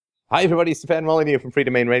Hi, everybody. Stefan Molyneux from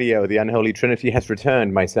Freedomain Radio. The Unholy Trinity has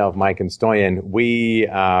returned. Myself, Mike, and Stoyan. We,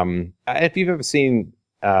 if you've ever seen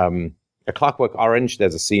A Clockwork Orange,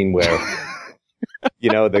 there's a scene where,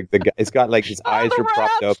 the guy, it's got like his eyes are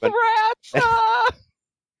propped open.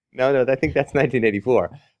 No, I think that's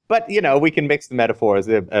 1984. But, we can mix the metaphors,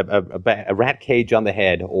 a rat cage on the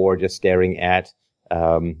head or just staring at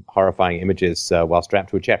horrifying images while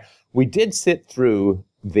strapped to a chair. We did sit through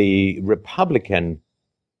the Republican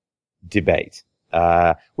debate,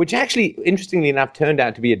 which actually, interestingly enough, turned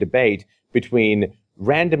out to be a debate between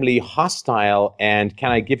randomly hostile and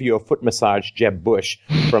can I give you a foot massage Jeb Bush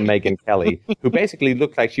from Megyn Kelly, who basically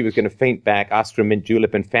looked like she was going to faint back, ask for a mint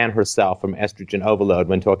julep, and fan herself from estrogen overload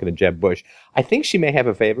when talking to Jeb Bush. I think she may have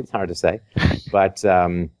a favorite, it's hard to say, but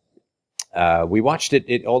we watched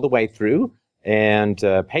it all the way through and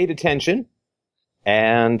paid attention.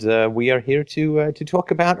 And we are here to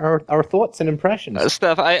talk about our thoughts and impressions.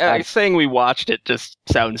 Steph, I saying we watched it just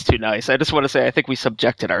sounds too nice. I just want to say I think we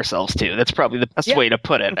subjected ourselves to. That's probably the best way to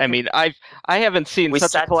put it. I mean, I haven't seen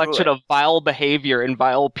such a collection of vile behavior and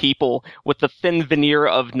vile people with the thin veneer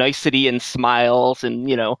of nicety and smiles and,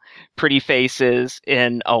 pretty faces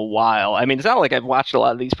in a while. I mean, it's not like I've watched a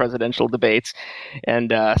lot of these presidential debates,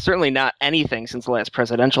 and certainly not anything since the last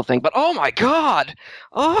presidential thing. But oh my God!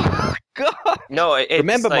 Oh God! No.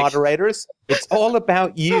 Remember, moderators, it's all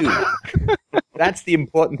about you. That's the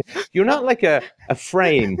important thing. You're not like a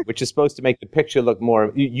frame, which is supposed to make the picture look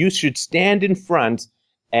more. You should stand in front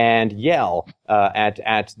and yell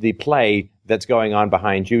at the play that's going on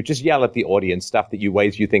behind you. Just yell at the audience stuff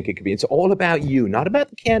ways you think it could be. It's all about you, not about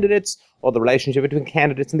the candidates or the relationship between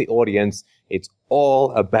candidates and the audience. It's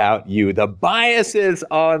all about you. The biases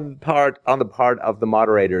on the part of the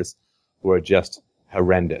moderators were just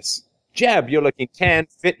horrendous. Jeb, you're looking tan,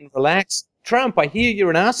 fit, and relaxed. Trump, I hear you're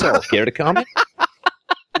an asshole. Care to comment?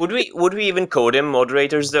 Would we even call them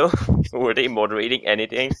moderators, though? Were they moderating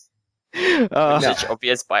anything? Such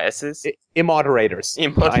obvious biases? Immoderators.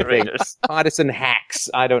 Immoderators. Partisan hacks.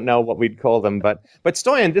 I don't know what we'd call them. But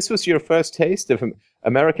Stoyan, this was your first taste of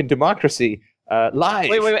American democracy live.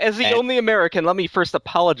 Wait. As the only American, let me first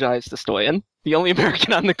apologize to Stoyan. The only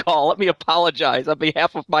American on the call, let me apologize on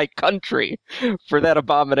behalf of my country for that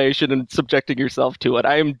abomination and subjecting yourself to it.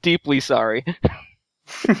 I am deeply sorry.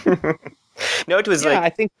 No, it was I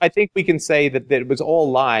think we can say that it was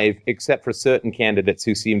all live except for certain candidates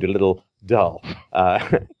who seemed a little dull.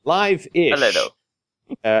 Live-ish.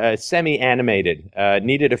 Semi-animated.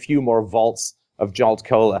 Needed a few more vaults of Jolt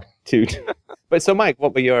Cola to. But so, Mike,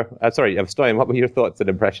 Stoyan, what were your thoughts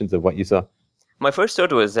and impressions of what you saw? My first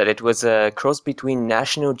thought was that it was a cross between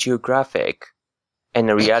National Geographic and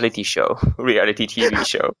a reality TV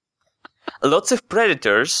show. Lots of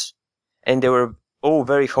predators, and they were all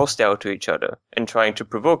very hostile to each other and trying to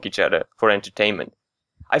provoke each other for entertainment.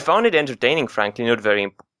 I found it entertaining, frankly, not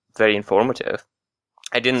very, very informative.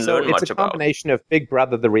 I didn't learn much about it. It's a combination of Big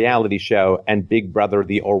Brother, the reality show, and Big Brother,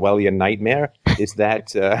 the Orwellian nightmare. Is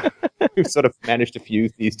that we've sort of managed to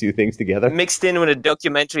fuse these two things together? Mixed in with a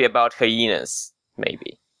documentary about hyenas,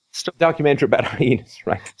 maybe. Documentary about hyenas,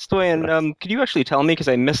 right. Stoyan, could you actually tell me, because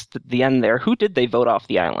I missed the end there, who did they vote off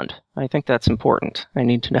the island? I think that's important. I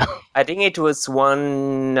need to know. I think it was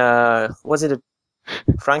one, was it a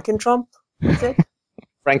Franken-Trump? Was it?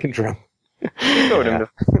 Franken-Trump.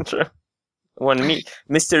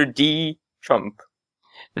 Mr. D. Trump.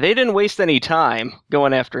 They didn't waste any time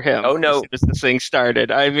going after him. Oh, no. As this thing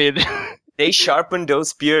started. I mean... They sharpened those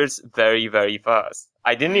spears very, very fast.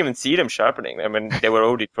 I didn't even see them sharpening them, and they were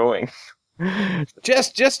already throwing.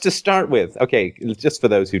 Just to start with, okay, just for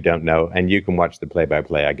those who don't know, and you can watch the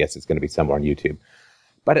play-by-play, I guess it's going to be somewhere on YouTube.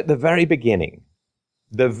 But at the very beginning,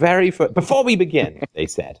 before we begin, they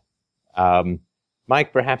said,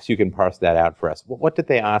 Mike, perhaps you can parse that out for us. What did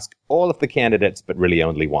they ask all of the candidates, but really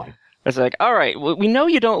only one? It's like, all right, well, we know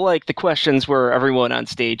you don't like the questions where everyone on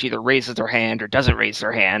stage either raises their hand or doesn't raise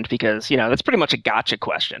their hand because, that's pretty much a gotcha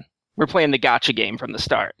question. We're playing the gotcha game from the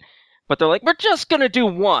start. But they're like, we're just going to do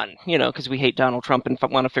one, because we hate Donald Trump and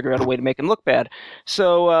want to figure out a way to make him look bad.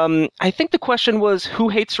 So I think the question was, who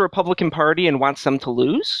hates the Republican Party and wants them to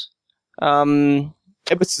lose?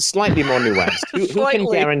 It was slightly more nuanced. Who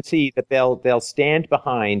can guarantee that they'll stand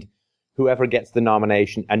behind whoever gets the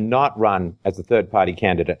nomination and not run as a third-party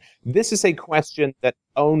candidate? This is a question that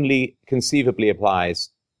only conceivably applies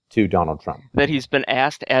to Donald Trump. That he's been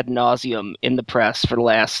asked ad nauseum in the press for the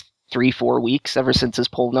last 3-4 weeks, ever since his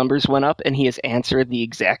poll numbers went up, and he has answered the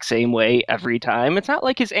exact same way every time. It's not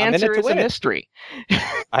like his answer is a mystery.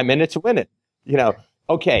 I'm in it to win it.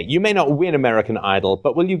 okay, you may not win American Idol,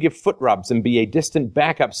 but will you give foot rubs and be a distant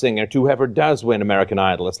backup singer to whoever does win American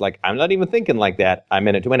Idol? It's like, I'm not even thinking like that. I'm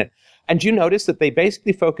in it to win it. And you notice that they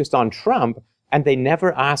basically focused on Trump and they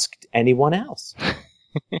never asked anyone else.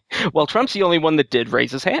 Well, Trump's the only one that did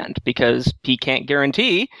raise his hand because he can't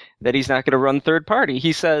guarantee that he's not going to run third party.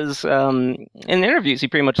 He says in interviews, he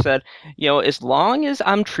pretty much said, as long as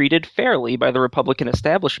I'm treated fairly by the Republican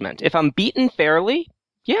establishment, if I'm beaten fairly,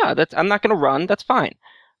 yeah, I'm not going to run. That's fine.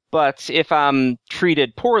 But if I'm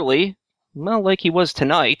treated poorly, well, like he was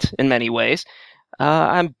tonight in many ways,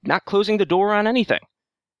 I'm not closing the door on anything.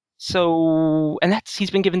 So, and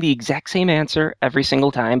he's been given the exact same answer every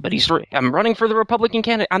single time, but I'm running for the Republican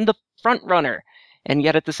candidate. I'm the front runner. And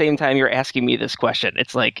yet at the same time, you're asking me this question.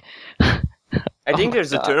 It's like, I think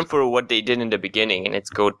there's a term for what they did in the beginning, and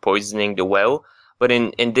it's called poisoning the well. But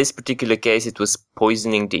in this particular case, it was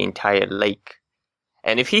poisoning the entire lake.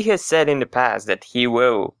 And if he has said in the past that he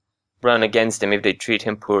will run against them if they treat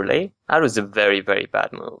him poorly, that was a very, very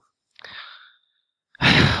bad move.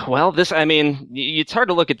 Well, it's hard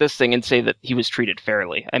to look at this thing and say that he was treated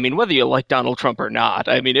fairly. I mean, whether you like Donald Trump or not,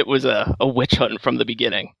 I mean, it was a witch hunt from the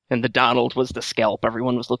beginning. And the Donald was the scalp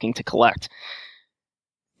everyone was looking to collect.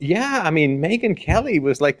 Yeah, I mean, Megyn Kelly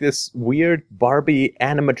was like this weird Barbie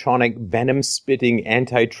animatronic venom-spitting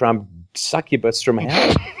anti-Trump succubus from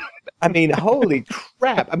hell. I mean, holy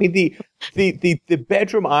crap. I mean, the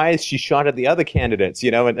bedroom eyes she shot at the other candidates,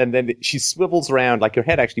 and then she swivels around, like her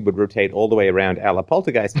head actually would rotate all the way around a la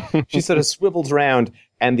Poltergeist. She sort of swivels around,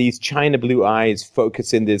 and these china blue eyes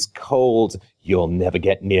focus in this cold, you'll never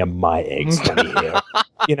get near my eggs from here.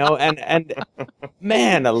 And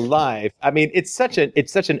man alive. I mean, it's such a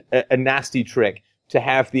nasty trick to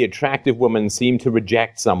have the attractive woman seem to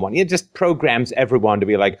reject someone. It just programs everyone to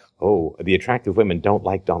be like, oh, the attractive women don't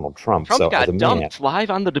like Donald Trump. Trump so got as a dumped live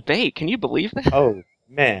on the debate. Can you believe that? Oh,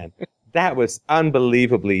 man. That was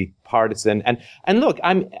unbelievably partisan. And look,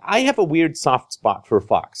 I have a weird soft spot for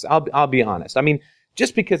Fox. I'll be honest. I mean,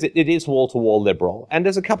 just because it is wall-to-wall liberal. And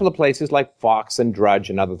there's a couple of places like Fox and Drudge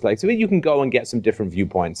and other places where you can go and get some different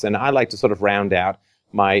viewpoints. And I like to sort of round out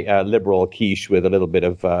my liberal quiche with a little bit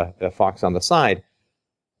of Fox on the side.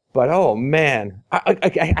 But, oh, man,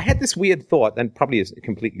 I had this weird thought, and probably is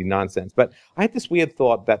completely nonsense, but I had this weird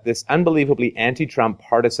thought that this unbelievably anti-Trump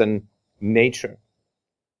partisan nature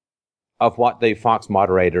of what the Fox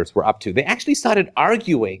moderators were up to, they actually started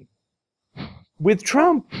arguing with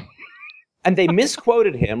Trump. And they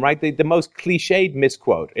misquoted him, right? The most cliched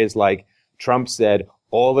misquote is like, Trump said,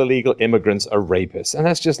 all illegal immigrants are rapists. And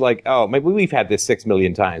that's just like, oh, maybe we've had this 6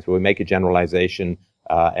 million times where we make a generalization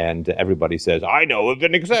and everybody says, I know of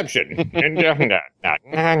an exception.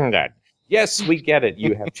 Yes, we get it.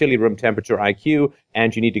 You have chilly room temperature IQ,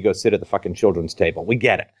 and you need to go sit at the fucking children's table. We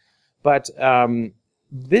get it. But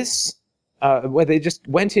this, where they just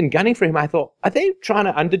went in gunning for him, I thought, are they trying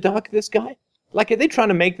to underdog this guy? Like, are they trying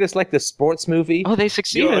to make this like the sports movie? Oh, they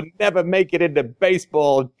succeeded. You'll never make it into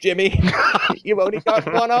baseball, Jimmy. You've only got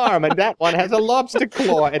one arm, and that one has a lobster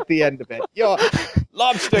claw at the end of it. Your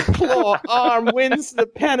lobster claw arm wins the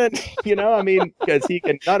pennant, because he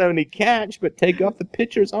can not only catch, but take off the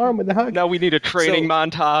pitcher's arm with a hug. Now we need a training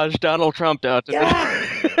montage. Donald Trump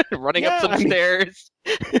running up some stairs.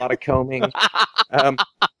 A lot of combing.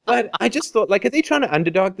 But I just thought, like, are they trying to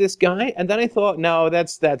underdog this guy? And then I thought, no,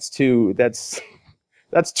 that's too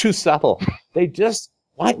subtle. They just,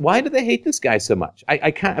 why do they hate this guy so much?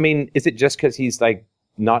 I can't, I mean, is it just because he's like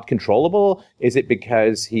not controllable? Is it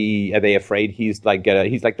because are they afraid he's like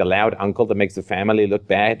the loud uncle that makes the family look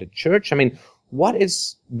bad at church? I mean, what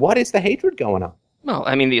is the hatred going on? Well,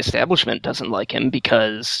 I mean, the establishment doesn't like him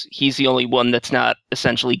because he's the only one that's not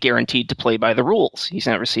essentially guaranteed to play by the rules. He's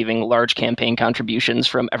not receiving large campaign contributions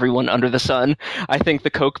from everyone under the sun. I think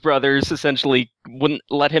the Koch brothers essentially wouldn't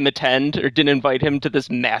let him attend or didn't invite him to this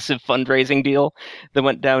massive fundraising deal that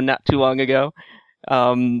went down not too long ago.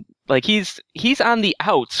 Like he's on the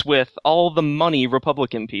outs with all the money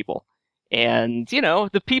Republican people. And,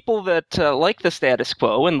 the people that like the status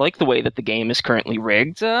quo and like the way that the game is currently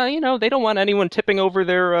rigged, they don't want anyone tipping over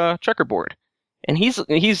their checkerboard. And he's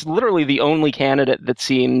literally the only candidate that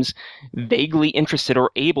seems vaguely interested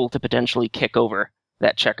or able to potentially kick over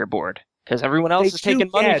that checkerboard. Because everyone else is taking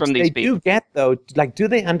money from these people. They do get, though, like, do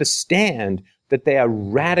they understand that they are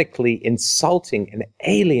radically insulting and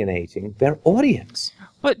alienating their audience?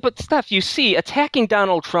 But Steph, you see, attacking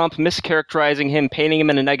Donald Trump, mischaracterizing him, painting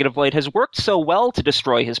him in a negative light has worked so well to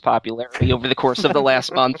destroy his popularity over the course of the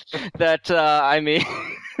last month that, I mean,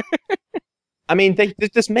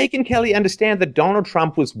 does Megyn Kelly understand that Donald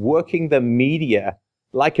Trump was working the media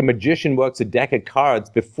like a magician works a deck of cards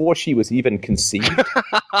before she was even conceived.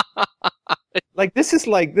 Like this is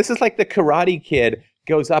like the Karate Kid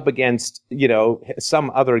goes up against,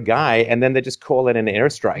 some other guy, and then they just call in an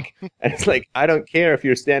airstrike. And it's like, I don't care if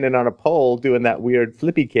you're standing on a pole doing that weird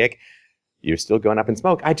flippy kick, you're still going up in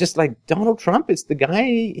smoke. I just like Donald Trump is the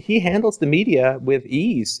guy, he handles the media with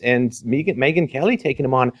ease, and Megyn Kelly taking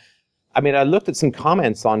him on. I mean, I looked at some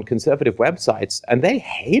comments on conservative websites, and they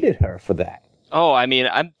hated her for that. Oh, I mean,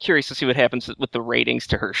 I'm curious to see what happens with the ratings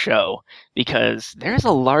to her show, because there's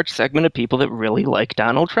a large segment of people that really like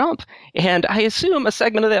Donald Trump. And I assume a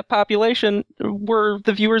segment of that population were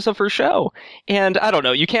the viewers of her show. And I don't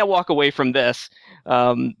know, you can't walk away from this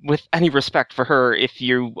with any respect for her if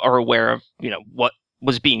you are aware of, what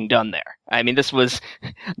was being done there. I mean, this was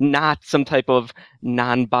not some type of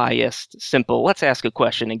non-biased, simple, let's ask a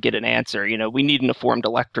question and get an answer. We need an informed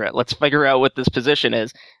electorate. Let's figure out what this position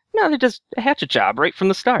is. No, they just hatch a job right from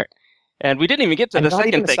the start. And we didn't even get to the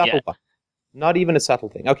second thing yet. Not even a subtle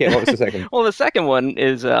thing. Okay, what was the second? Well, the second one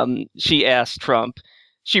is she asked Trump,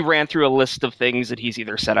 she ran through a list of things that he's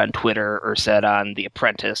either said on Twitter or said on The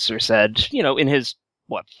Apprentice or said, in his,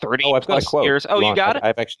 30 I've got a quote. years. Oh, you got it?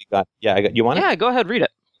 I've actually got, you want it? Yeah, go ahead, read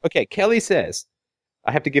it. Okay, Kelly says,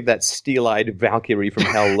 I have to give that steel-eyed Valkyrie from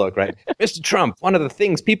hell look, right? Mr. Trump, one of the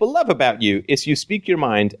things people love about you is you speak your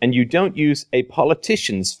mind and you don't use a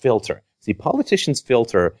politician's filter. See, politician's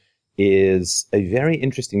filter is a very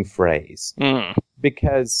interesting phrase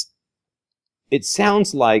because it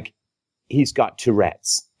sounds like he's got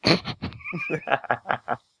Tourette's.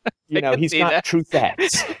 He's got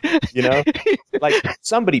Truthettes. Like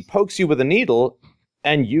somebody pokes you with a needle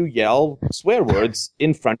and you yell swear words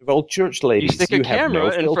in front of old church ladies. You stick a camera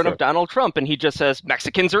in front of Donald Trump, and he just says,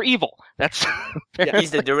 Mexicans are evil. That's he's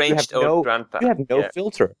the deranged old grandpa. You have no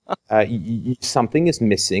filter. Something is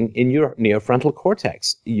missing in your near-frontal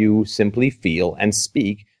cortex. You simply feel and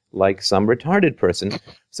speak like some retarded person.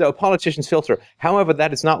 So a politician's filter. However,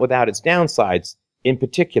 that is not without its downsides, in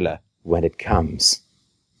particular when it comes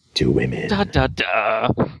to women. Da, da, da.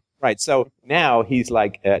 Right, so now he's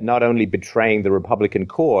like not only betraying the Republican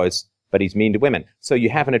cause, but he's mean to women. So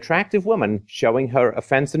you have an attractive woman showing her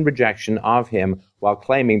offense and rejection of him while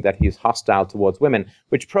claiming that he's hostile towards women,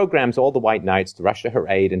 which programs all the white knights to rush to her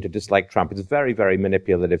aid and to dislike Trump. It's very, very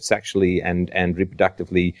manipulative, sexually and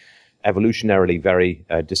reproductively, evolutionarily very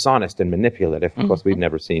dishonest and manipulative. Of course, we've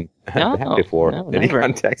never seen that before in any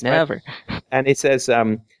context. Never. Right? And it says,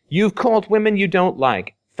 you've called women you don't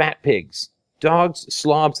like fat pigs, dogs,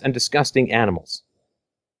 slobs, and disgusting animals.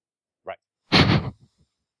 Right.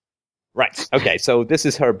 Right. Okay. So this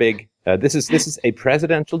is her big. This is a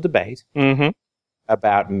presidential debate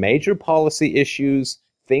about major policy issues,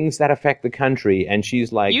 things that affect the country, and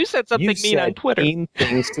she's like, "You said something mean on Twitter. Mean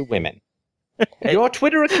things to women." Your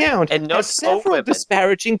Twitter account has several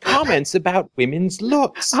disparaging comments about women's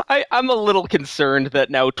looks. I'm a little concerned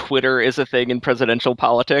that now Twitter is a thing in presidential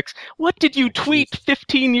politics. What did you tweet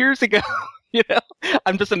 15 years ago?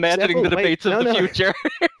 I'm just imagining the debates of the future.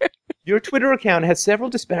 Your Twitter account has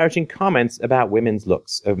several disparaging comments about women's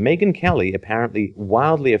looks. Megyn Kelly apparently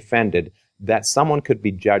wildly offended that someone could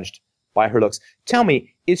be judged by her looks. Tell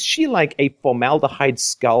me, is she like a formaldehyde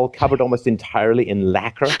skull covered almost entirely in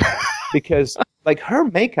lacquer? Because, like, her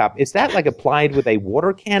makeup, is that, like, applied with a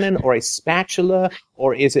water cannon or a spatula?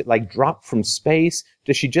 Or is it, like, dropped from space?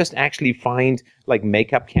 Does she just actually find, like,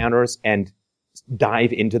 makeup counters and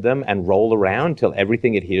dive into them and roll around till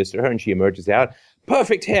everything adheres to her and she emerges out?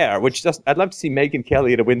 Perfect hair, which just, I'd love to see Megyn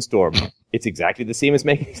Kelly in a windstorm. It's exactly the same as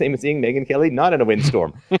seeing Megyn Kelly not in a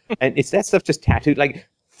windstorm. And it's that stuff just tattooed, like,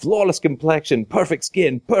 flawless complexion, perfect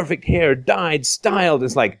skin, perfect hair, dyed, styled.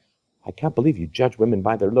 It's like, I can't believe you judge women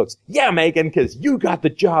by their looks. Yeah, Megyn, because you got the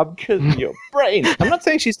job because of your brain. I'm not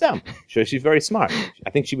saying she's dumb. Sure, she's very smart. I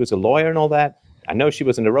think she was a lawyer and all that. I know she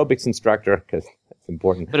was an aerobics instructor because that's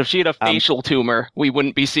important. But if she had a facial tumor, we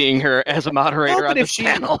wouldn't be seeing her as a moderator on this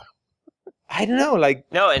panel. I don't know, like,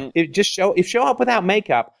 show up without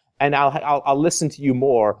makeup, and I'll listen to you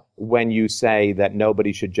more when you say that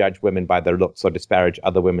nobody should judge women by their looks or disparage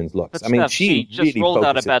other women's looks. She just really rolled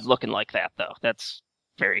out of bed looking like that, though. That's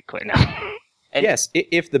very clear now. Yes,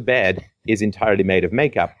 if the bed is entirely made of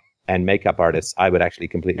makeup and makeup artists, I would actually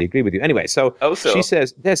completely agree with you. Anyway, so she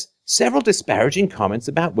says, there's several disparaging comments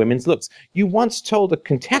about women's looks. You once told a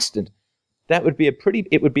contestant it would be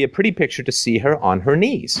a pretty picture to see her on her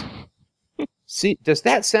knees. See, does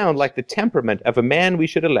that sound like the temperament of a man we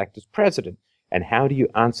should elect as president? And how do you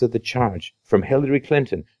answer the charge from Hillary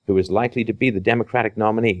Clinton, who is likely to be the Democratic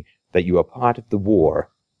nominee, that you are part of the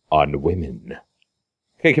war on women?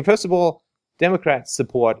 Okay, first of all, Democrats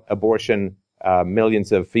support abortion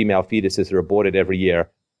millions of female fetuses are aborted every year.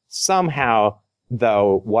 Somehow,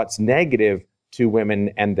 though, what's negative to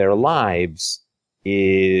women and their lives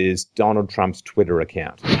is Donald Trump's Twitter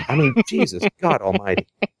account. I mean, Jesus, God almighty.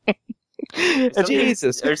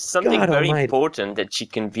 Jesus, there's something God very almighty. important that she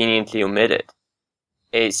conveniently omitted.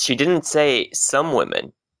 She didn't say some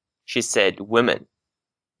women. She said women.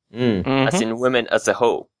 As in women as a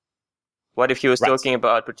whole. What if he was talking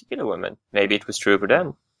about particular women? Maybe it was true for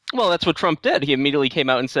them. Well, that's what Trump did. He immediately came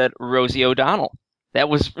out and said Rosie O'Donnell. That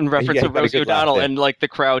was in reference to Rosie O'Donnell, and like the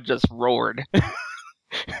crowd just roared.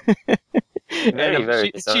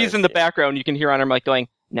 She's in the background. You can hear on her mic going,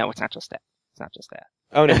 "No, it's not just that. It's not just that."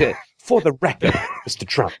 Oh no! For the record, Mr.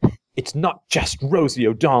 Trump, it's not just Rosie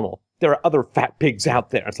O'Donnell. There are other fat pigs out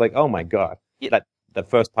there. It's like, oh my God. The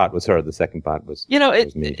first part was her. The second part was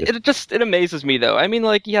was me. It amazes me though. I mean,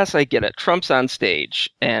 like, yes, I get it. Trump's on stage,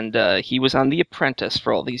 and he was on The Apprentice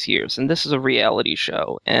for all these years, and this is a reality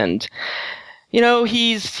show, and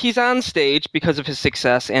he's on stage because of his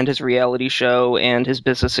success and his reality show and his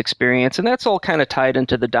business experience, and that's all kind of tied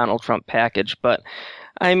into the Donald Trump package. But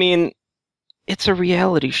I mean, it's a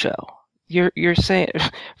reality show. You're saying,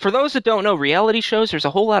 for those that don't know, reality shows, there's a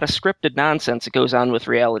whole lot of scripted nonsense that goes on with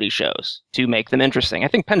reality shows to make them interesting. I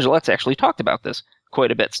think Penn Jillette's actually talked about this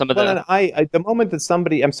quite a bit. The moment that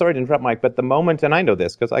somebody, I'm sorry to interrupt, Mike, but the moment, and I know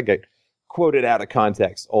this because I get quoted out of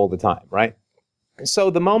context all the time, right? So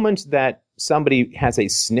the moment that somebody has a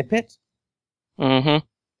snippet, then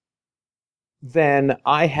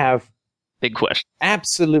I have big question.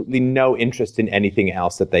 Absolutely no interest in anything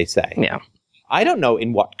else that they say. Yeah. I don't know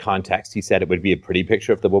in what context he said it would be a pretty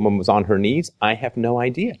picture if the woman was on her knees. I have no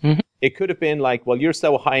idea. It could have been like, well, you're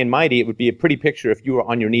so high and mighty, it would be a pretty picture if you were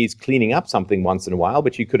on your knees cleaning up something once in a while,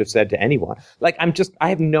 but you could have said to anyone. Like, I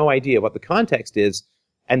have no idea what the context is,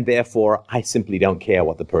 and therefore I simply don't care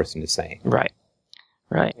what the person is saying. Right.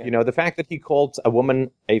 The fact that he called a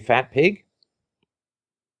woman a fat pig,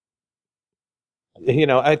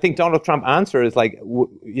 I think Donald Trump's answer is like,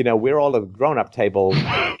 we're all at a grown-up table,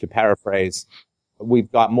 to paraphrase.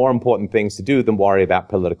 We've got more important things to do than worry about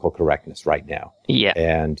political correctness right now. Yeah.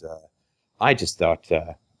 And I just thought,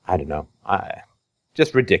 I don't know,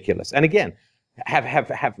 just ridiculous. And again,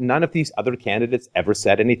 have none of these other candidates ever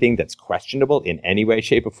said anything that's questionable in any way,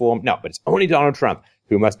 shape, or form? No, but it's only Donald Trump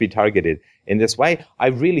who must be targeted in this way. I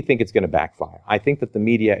really think it's going to backfire. I think that the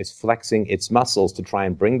media is flexing its muscles to try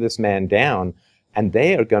and bring this man down, and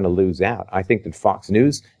they are going to lose out. I think that Fox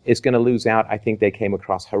News is going to lose out. I think they came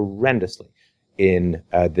across horrendously in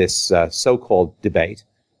this so-called debate.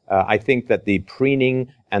 I think that the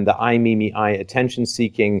preening and the I, me, I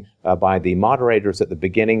attention-seeking by the moderators at the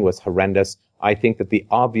beginning was horrendous. I think that the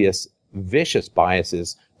obvious vicious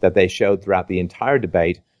biases that they showed throughout the entire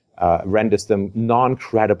debate renders them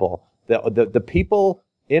non-credible. The people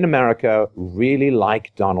in America really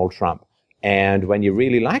like Donald Trump. And when you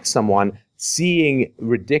really like someone, seeing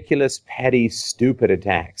ridiculous, petty, stupid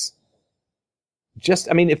attacks.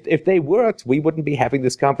 If they worked, we wouldn't be having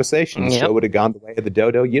this conversation. The show would have gone the way of the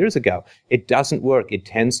dodo years ago. It doesn't work. It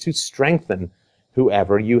tends to strengthen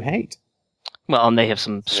whoever you hate. Well, and they have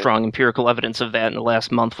some strong empirical evidence of that in the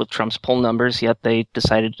last month with Trump's poll numbers, yet they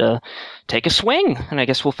decided to take a swing. And I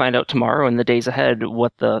guess we'll find out tomorrow and the days ahead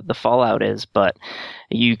what the fallout is. But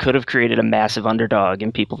you could have created a massive underdog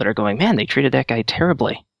and people that are going, man, they treated that guy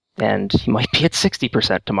terribly. And he might be at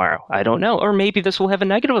 60% tomorrow. I don't know. Or maybe this will have a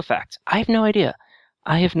negative effect. I have no idea.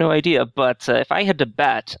 But if I had to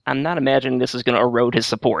bet, I'm not imagining this is going to erode his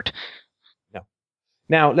support. No.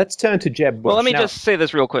 Now, let's turn to Jeb Bush. Well, let me just say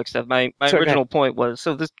this real quick, Steph. My original point was,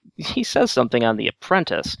 he says something on The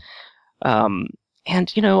Apprentice. And,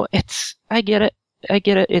 I get it.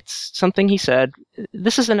 It's something he said.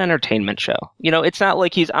 This is an entertainment show. It's not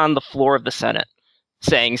like he's on the floor of the Senate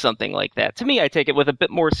saying something like that. To me, I take it with a bit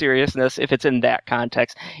more seriousness if it's in that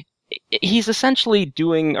context. He's essentially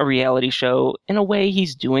doing a reality show. In a way,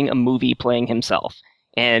 he's doing a movie playing himself.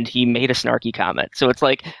 And he made a snarky comment. So it's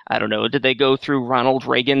like, I don't know, did they go through Ronald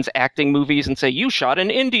Reagan's acting movies and say, you shot an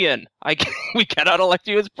Indian? We cannot elect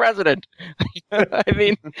you as president. I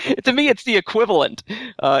mean, to me, it's the equivalent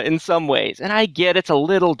in some ways. And I get it's a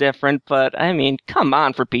little different, but I mean, come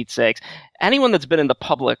on, for Pete's sakes. Anyone that's been in the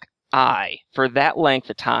public eye for that length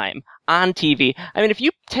of time on TV. I mean, if you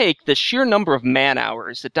take the sheer number of man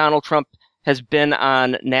hours that Donald Trump has been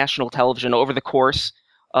on national television over the course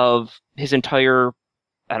of his entire,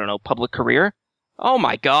 public career, Oh,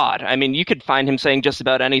 my God. I mean, you could find him saying just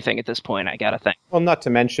about anything at this point, I gotta think. Well, not to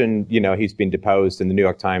mention, he's been deposed, and the New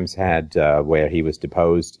York Times had where he was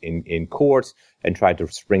deposed in court and tried to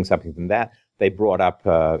spring something from that. They brought up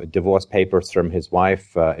divorce papers from his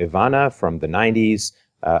wife, Ivana, from the 90s,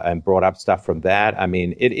 and brought up stuff from that. I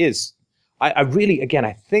mean, it is... I really, again,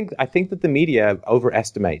 I think that the media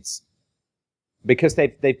overestimates, because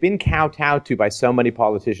they've been kowtowed to by so many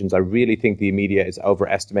politicians. I really think the media is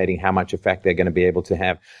overestimating how much effect they're going to be able to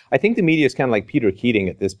have. I think the media is kind of like Peter Keating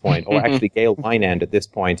at this point, or actually Gail Wynand at this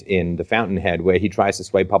point in The Fountainhead, where he tries to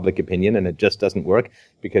sway public opinion and it just doesn't work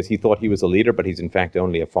because he thought he was a leader, but he's in fact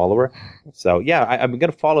only a follower. So yeah, I'm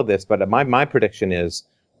going to follow this, but my prediction is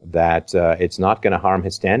that it's not going to harm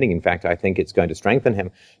his standing. In fact, I think it's going to strengthen him.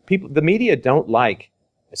 The media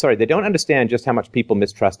they don't understand just how much people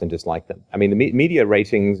mistrust and dislike them. I mean, the media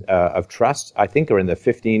ratings of trust, I think, are in the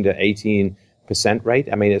 15 to 18% rate.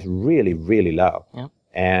 I mean, it's really, really low. Yeah.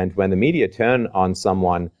 And when the media turn on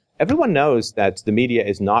someone, everyone knows that the media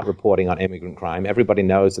is not reporting on immigrant crime. Everybody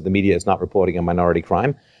knows that the media is not reporting on minority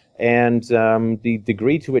crime. And the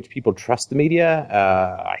degree to which people trust the media,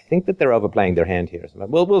 I think that they're overplaying their hand here.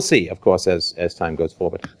 Well, we'll see, of course, as time goes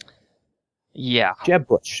forward. Yeah. Jeb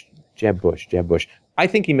Bush. I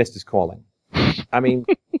think he missed his calling. I mean,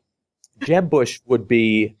 Jeb Bush would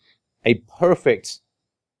be a perfect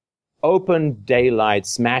open daylight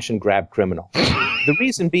smash and grab criminal. The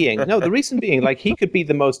reason being, like, he could be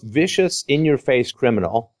the most vicious, in your face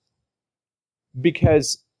criminal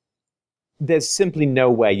because there's simply no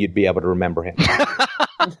way you'd be able to remember him.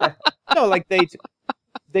 No, like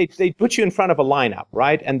they'd put you in front of a lineup,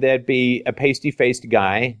 right? And there'd be a pasty-faced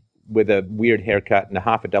guy with a weird haircut and a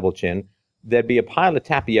half a double chin. There'd be a pile of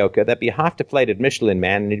tapioca. There'd be a half-deflated Michelin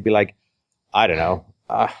Man, and he'd be like, I don't know,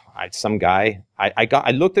 some guy.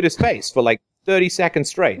 I looked at his face for like 30 seconds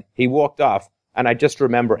straight. He walked off, and I just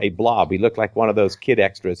remember a blob. He looked like one of those kid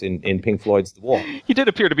extras in Pink Floyd's The Wall. He did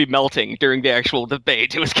appear to be melting during the actual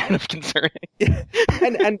debate. It was kind of concerning. Yeah.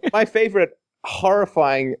 And my favorite,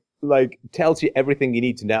 horrifying, like, tells you everything you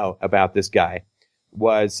need to know about this guy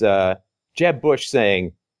was Jeb Bush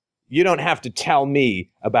saying, you don't have to tell me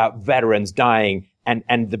about veterans dying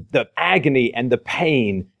and the agony and the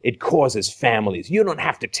pain it causes families. You don't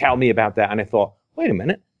have to tell me about that. And I thought, wait a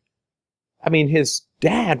minute. I mean, his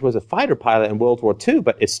dad was a fighter pilot in World War II,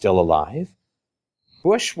 but is still alive.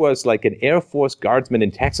 Bush was like an Air Force guardsman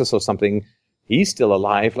in Texas or something. He's still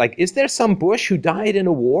alive. Like, is there some Bush who died in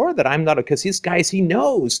a war that I'm not? Because he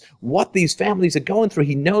knows what these families are going through.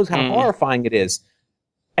 He knows how horrifying it is.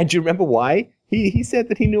 And do you remember why he said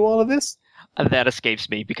that he knew all of this? That escapes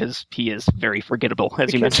me because he is very forgettable,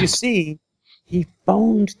 as you mentioned. Because you see, he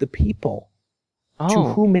phoned the people to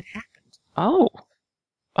whom it happened. Oh.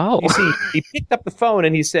 You see, he picked up the phone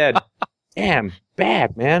and he said, damn,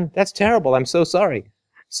 bad, man. That's terrible. I'm so sorry.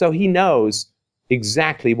 So he knows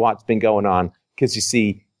exactly what's been going on because, you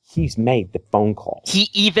see, he's made the phone calls. He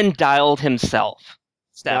even dialed himself.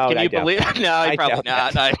 Steph, can you believe it? No, he probably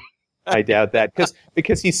not. I doubt that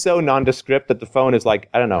because he's so nondescript that the phone is like,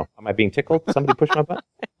 I don't know, am I being tickled? Somebody push my button?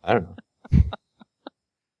 I don't know.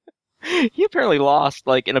 He apparently lost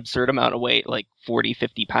like an absurd amount of weight, like 40,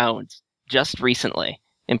 50 pounds just recently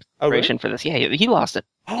in preparation for this. Yeah, he lost it.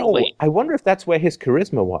 Weight. I wonder if that's where his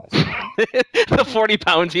charisma was. The 40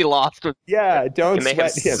 pounds he lost. Yeah, don't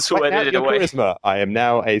sweat him. Sweat out your charisma. I am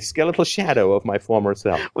now a skeletal shadow of my former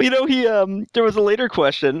self. Well, he there was a later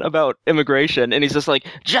question about immigration, and he's just like,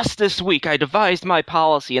 just this week I devised my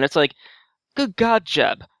policy, and it's like, good God,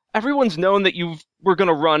 Jeb. Everyone's known that you were going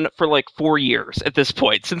to run for like 4 years at this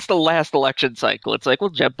point, since the last election cycle. It's like, well,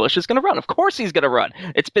 Jeb Bush is going to run. Of course he's going to run.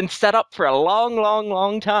 It's been set up for a long, long,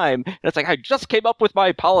 long time. And it's like, I just came up with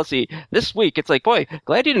my policy this week. It's like, boy,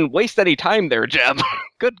 glad you didn't waste any time there, Jeb.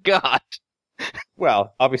 Good God.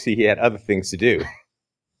 Well, obviously he had other things to do.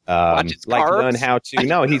 Like learn how to...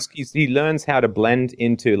 No, he learns how to blend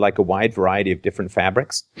into like a wide variety of different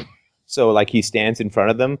fabrics. So like he stands in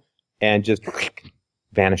front of them and just...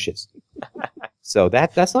 vanishes. So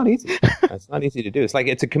that's not easy. That's not easy to do. It's like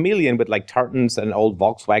it's a chameleon with like tartans and old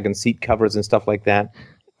Volkswagen seat covers and stuff like that.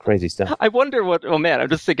 Crazy stuff. I wonder what. Oh man, I'm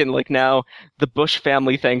just thinking like now the Bush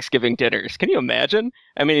family Thanksgiving dinners. Can you imagine?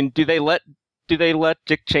 I mean, do they let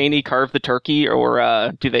Dick Cheney carve the turkey,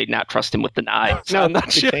 or do they not trust him with the knives? No, I'm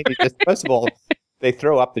not sure. First of all, they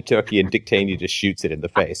throw up the turkey and Dick Cheney just shoots it in the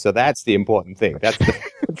face. So that's the important thing. That's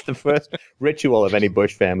the first ritual of any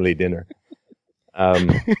Bush family dinner.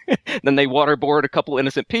 Then they waterboard a couple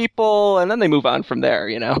innocent people, and then they move on from there,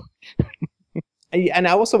 you know. And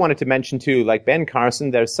I also wanted to mention, too, like Ben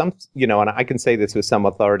Carson, there's some, you know, and I can say this with some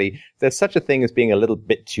authority, there's such a thing as being a little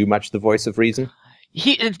bit too much the voice of reason.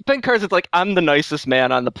 Ben Carson's like, I'm the nicest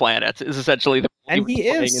man on the planet, is essentially the and he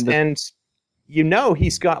is, and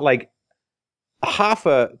he's got like half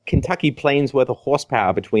a Kentucky plains worth of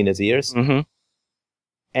horsepower between his ears,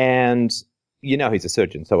 and he's a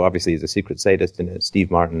surgeon, so obviously he's a secret sadist in a Steve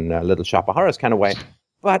Martin, Little Shop of Horrors kind of way,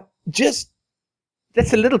 but just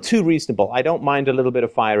that's a little too reasonable. I don't mind a little bit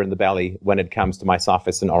of fire in the belly when it comes to my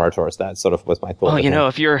sophists and orators. That sort of was my thought. Well,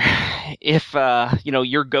 if your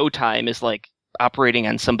go time is like operating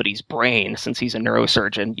on somebody's brain, since he's a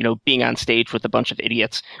neurosurgeon, being on stage with a bunch of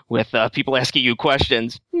idiots with people asking you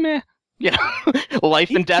questions, meh.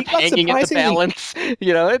 Life and death hanging at the balance.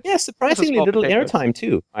 Surprisingly little airtime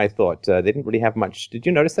too. I thought they didn't really have much. Did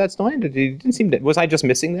you notice that, Stein? Was I just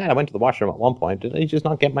missing that? I went to the washroom at one point. Did they just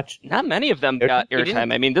not get much? Not many of them got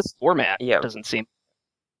airtime. I mean, this format doesn't seem.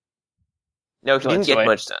 No, he didn't get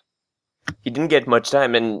much time. He didn't get much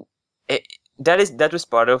time, and that was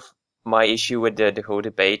part of my issue with the whole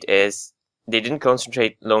debate. Is they didn't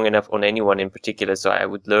concentrate long enough on anyone in particular, so I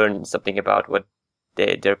would learn something about what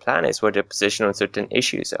their plan is, what their position on certain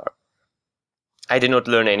issues are. I did not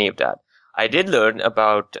learn any of that. I did learn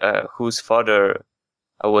about whose father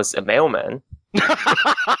was a mailman.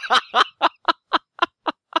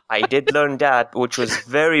 I did learn that, which was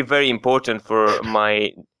very, very important for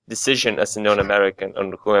my decision as a non-American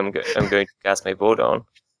on who I'm going to cast my vote on.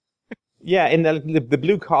 Yeah, in the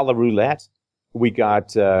blue collar roulette, we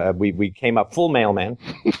got we came up full mailman.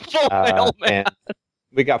 Full mailman. And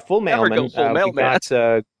we got full mailman. We got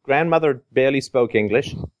grandmother barely spoke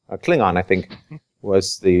English. Klingon, I think,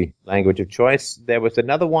 was the language of choice. There was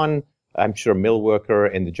another one, I'm sure, mill worker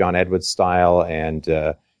in the John Edwards style, and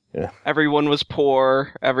everyone was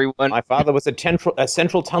poor. Everyone. My father was a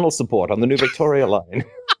central tunnel support on the New Victoria line.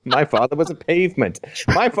 My father was a pavement.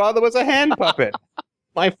 My father was a hand puppet.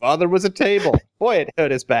 My father was a table. Boy, it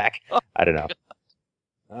hurt his back. I don't know.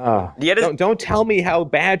 Don't tell me how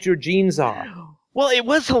bad your genes are. Well, it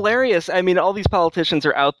was hilarious. I mean, all these politicians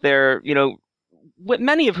are out there,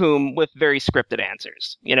 many of whom with very scripted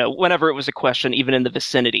answers, whenever it was a question, even in the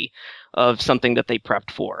vicinity of something that they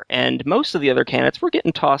prepped for. And most of the other candidates were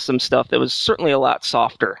getting tossed some stuff that was certainly a lot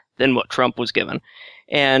softer than what Trump was given.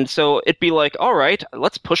 And so it'd be like, all right,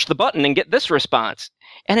 let's push the button and get this response.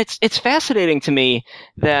 And it's fascinating to me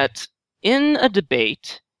that in a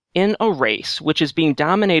debate, in a race which is being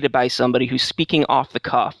dominated by somebody who's speaking off the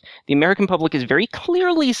cuff, the American public is very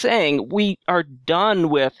clearly saying we are done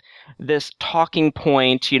with this talking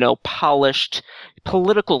point, polished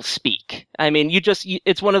political speak. I mean,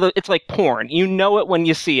 it's like porn. You know it when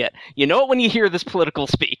you see it. You know it when you hear this political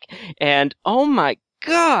speak. And oh my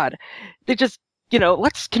God, they just,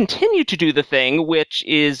 let's continue to do the thing, which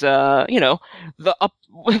is, that's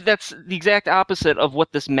the exact opposite of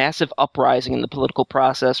what this massive uprising in the political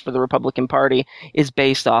process for the Republican Party is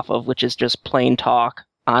based off of, which is just plain talk,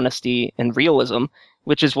 honesty, and realism,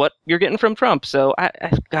 which is what you're getting from Trump. So,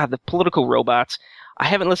 God, the political robots. I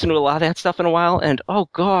haven't listened to a lot of that stuff in a while, and oh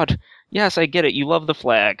God, yes, I get it. You love the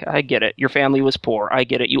flag. I get it. Your family was poor. I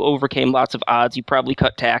get it. You overcame lots of odds. You probably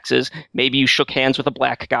cut taxes. Maybe you shook hands with a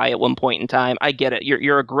black guy at one point in time. I get it.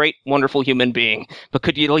 You're a great, wonderful human being. But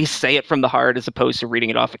could you at least say it from the heart as opposed to reading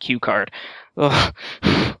it off a cue card? Ugh.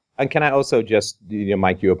 And can I also just,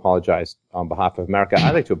 Mike, you apologize on behalf of America.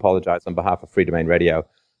 I'd like to apologize on behalf of Freedomain Radio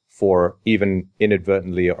for even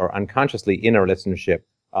inadvertently or unconsciously in our listenership,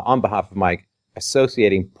 on behalf of Mike,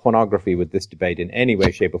 associating pornography with this debate in any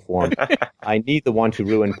way, shape, or form. I neither want to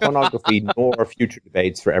ruin pornography nor future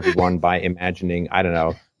debates for everyone by imagining, I don't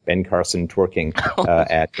know, Ben Carson twerking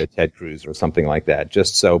at Ted Cruz or something like that,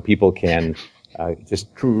 just so people can just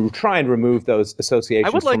try and remove those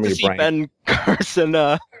associations from your brain. I would like to see Ben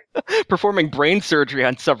Carson performing brain surgery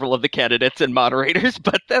on several of the candidates and moderators,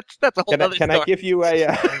 but that's a whole other story. Can I give you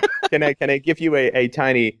a can I give you a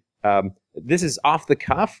tiny this is off the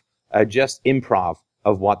cuff, just improv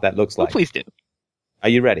of what that looks like. Oh, please do. Are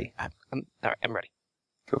you ready? All right, I'm ready.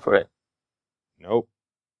 Go for it. Nope.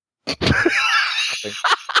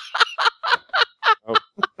 Nope.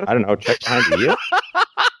 I don't know. Check behind the ear.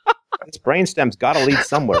 This brainstem's got to lead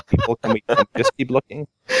somewhere. People, can we just keep looking?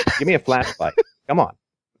 Give me a flashlight. Come on.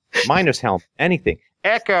 Miner's helmet. Anything.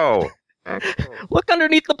 Echo. Look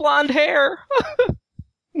underneath the blonde hair.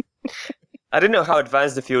 I don't know how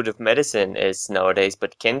advanced the field of medicine is nowadays,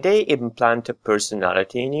 but can they implant a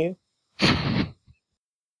personality in you?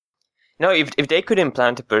 No, if they could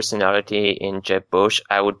implant a personality in Jeb Bush,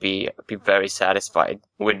 I would be very satisfied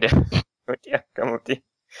with the outcome of the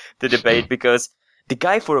debate, because the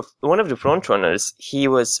guy, for one of the frontrunners, he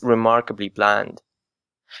was remarkably bland.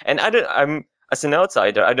 And I'm as an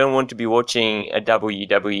outsider, I don't want to be watching a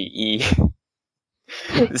WWE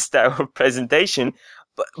style of presentation.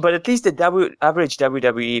 But at least the average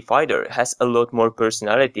WWE fighter has a lot more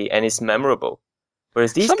personality and is memorable.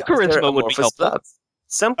 Whereas these guys, they're amorphous blobs.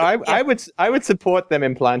 I would support them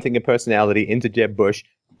implanting a personality into Jeb Bush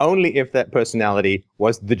only if that personality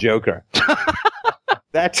was the Joker.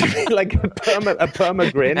 That to me, like a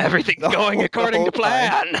perma grin. Everything's going according to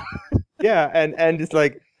plan. Yeah, and it's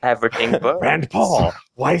like everything. Rand Paul,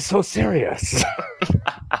 why so serious?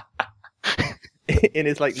 In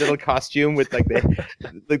his like little costume with like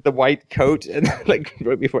the white coat and like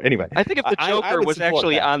right before. Anyway, I think if the Joker was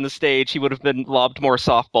actually on the stage, he would have been lobbed more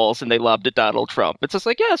softballs than they lobbed at Donald Trump. It's just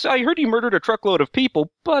like, yes, I heard he murdered a truckload of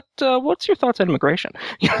people, but what's your thoughts on immigration?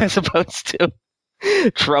 As opposed to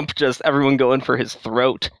Trump just everyone going for his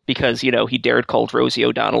throat because he dared call Rosie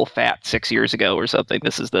O'Donnell fat 6 years ago or something.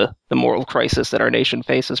 This is the moral crisis that our nation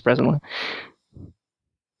faces presently.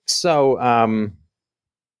 So,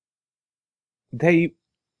 they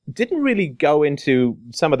didn't really go into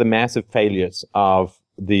some of the massive failures of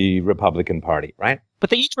the Republican Party, right? But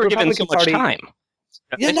they each were given so much time.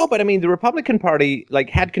 Yeah, no, but I mean, the Republican Party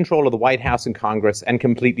had control of the White House and Congress and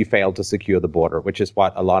completely failed to secure the border, which is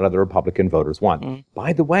what a lot of the Republican voters want. Mm.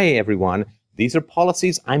 By the way, everyone, these are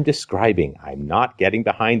policies I'm describing. I'm not getting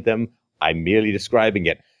behind them. I'm merely describing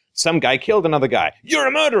it. Some guy killed another guy. You're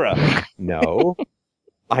a murderer. No.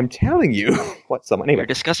 I'm telling you what someone... Anyway, we're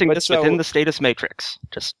discussing this within the status matrix.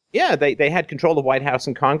 Yeah, they had control of the White House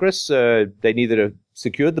and Congress. They neither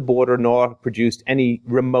secured the border nor produced any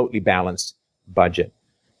remotely balanced budget.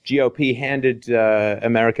 GOP handed the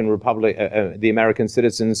American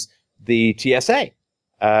citizens the TSA.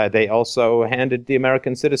 They also handed the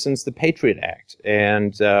American citizens the Patriot Act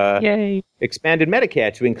and expanded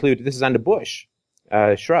Medicare to include... This is under Bush,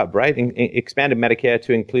 Shrub, right? Expanded Medicare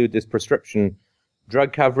to include this prescription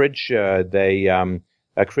drug coverage. They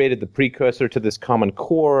created the precursor to this Common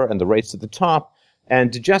Core and the race to the top.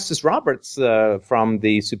 And Justice Roberts from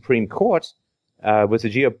the Supreme Court was a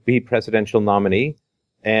GOP presidential nominee.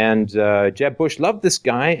 And Jeb Bush loved this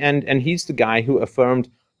guy, and he's the guy who affirmed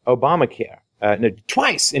Obamacare.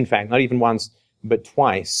 Twice, in fact, not even once, but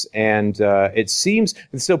twice. And it seems...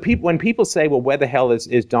 So when people say, well, where the hell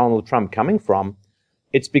is Donald Trump coming from?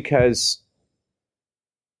 It's because...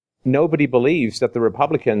 nobody believes that the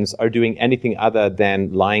Republicans are doing anything other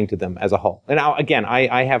than lying to them as a whole. And now, again,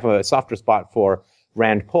 I have a softer spot for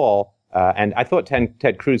Rand Paul, and I thought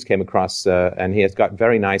Ted Cruz came across, and he has got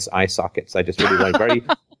very nice eye sockets. I just really like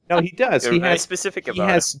No, he does. You're very specific about it.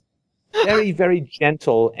 He has very, very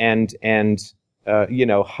gentle and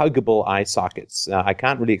huggable eye sockets. I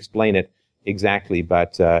can't really explain it exactly,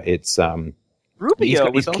 but it's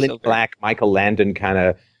Rubio he's Clint Black, Michael Landon kind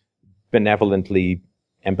of benevolently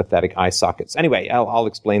empathetic eye sockets. Anyway, I'll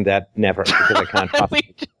explain that never because I can't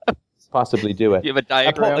possibly do it. You have a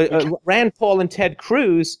diagram. Rand Paul and Ted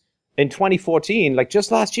Cruz in 2014, like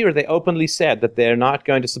just last year, they openly said that they're not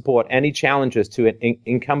going to support any challenges to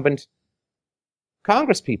incumbent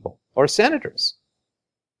congresspeople or senators.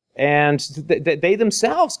 And they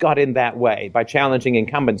themselves got in that way by challenging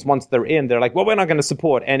incumbents. Once they're in, they're like, well, we're not going to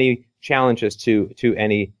support any challenges to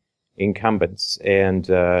any incumbents. And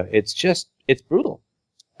it's brutal.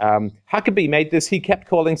 Huckabee made this. He kept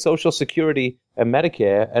calling Social Security and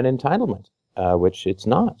Medicare an entitlement, which it's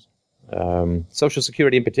not. Social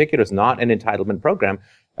Security in particular is not an entitlement program.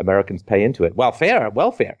 Americans pay into it.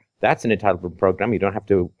 Welfare, that's an entitlement program. You don't have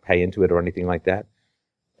to pay into it or anything like that.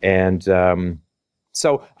 And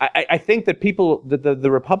so I think that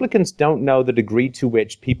the Republicans don't know the degree to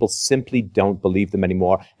which people simply don't believe them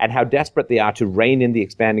anymore and how desperate they are to rein in the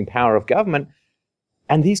expanding power of government.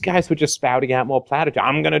 And these guys were just spouting out more platitudes.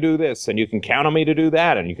 I'm going to do this, and you can count on me to do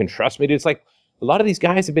that, and you can trust me to. It's like a lot of these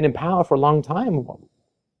guys have been in power for a long time.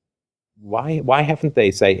 Why haven't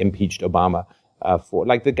they, say, impeached Obama for?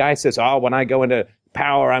 Like the guy says, oh, when I go into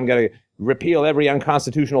power, I'm going to repeal every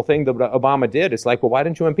unconstitutional thing that Obama did. It's like, well, why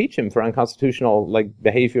didn't you impeach him for unconstitutional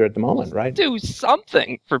behavior at the moment, right? Do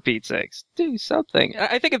something, for Pete's sakes. Do something.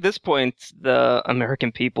 I think at this point, the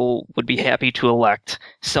American people would be happy to elect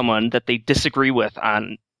someone that they disagree with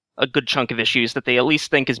on a good chunk of issues that they at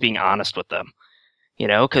least think is being honest with them.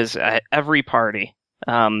 Because at every party,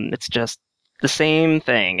 it's just the same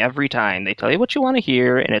thing every time. They tell you what you want to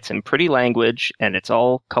hear, and it's in pretty language, and it's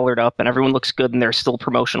all colored up, and everyone looks good in their still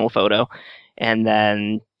promotional photo. And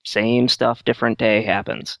then same stuff, different day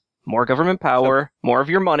happens. More government power, more of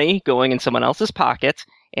your money going in someone else's pocket,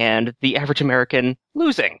 and the average American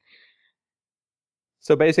losing.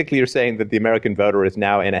 So basically you're saying that the American voter is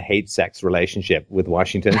now in a hate-sex relationship with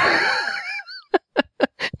Washington.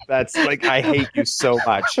 That's like, I hate you so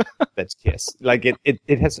much. That's Kiss. Like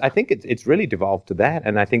it has. I think it's really devolved to that,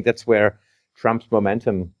 and I think that's where Trump's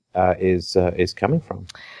momentum is coming from.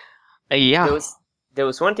 Yeah. There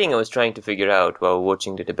was one thing I was trying to figure out while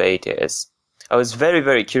watching the debate is I was very,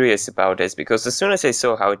 very curious about this because as soon as I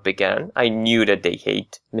saw how it began, I knew that they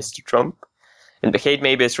hate Mr. Trump. And the hate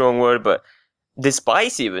may be a strong word, but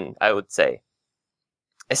despise even, I would say.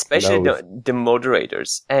 Especially the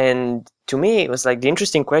moderators. And to me, it was like the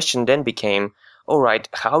interesting question then became, all right,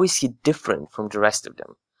 how is he different from the rest of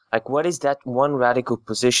them? Like, what is that one radical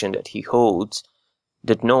position that he holds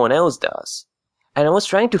that no one else does? And I was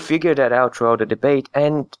trying to figure that out throughout the debate.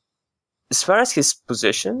 And as far as his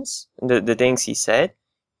positions, the things he said,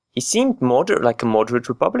 he seemed like a moderate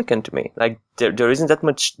Republican to me. Like there isn't that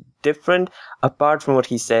much different apart from what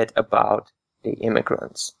he said about the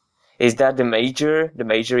immigrants. Is that the major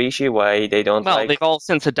issue why they don't Well, they've all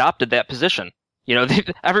since adopted that position. You know,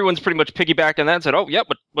 everyone's pretty much piggybacked on that and said, oh, yeah,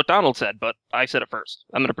 what Donald said, but I said it first.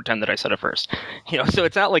 I'm going to pretend that I said it first. You know, so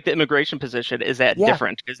it's not like the immigration position is that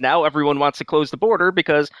different, because now everyone wants to close the border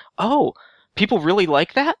because, oh, people really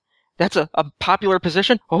like that? That's a popular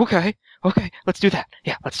position? Okay, let's do that.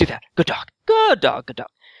 Yeah, let's do that. Good dog.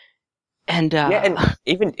 And and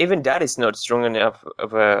even that is not strong enough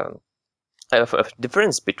of a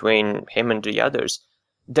difference between him and the others.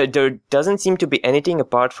 There doesn't seem to be anything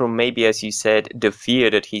apart from maybe, as you said, the fear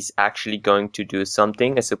that he's actually going to do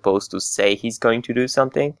something as opposed to say he's going to do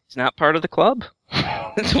something. He's not part of the club.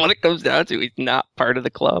 That's what it comes down to. He's not part of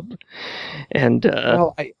the club. And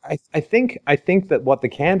well, I think that what the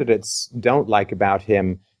candidates don't like about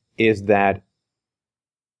him is that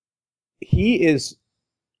he is.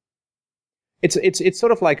 It's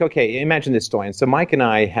sort of like, okay, imagine this story. And so Mike and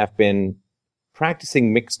I have been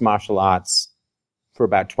practicing mixed martial arts for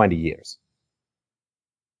about 20 years.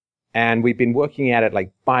 And we've been working at it like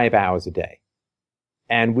 5 hours a day.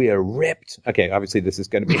 And we are ripped. Okay, obviously this is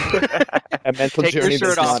going to be a mental Take journey. Take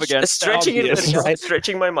your shirt off again.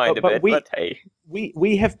 Stretching my mind a bit, but hey.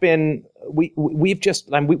 We have been, we've just,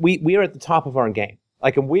 we are at the top of our game.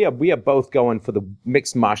 Like, and we are both going for the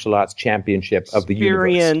mixed martial arts championship of the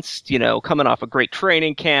universe. Experienced, you know, coming off a great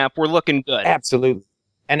training camp. We're looking good. Absolutely.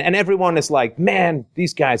 And everyone is like, man,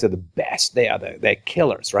 these guys are the best. They're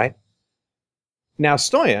killers, right? Now,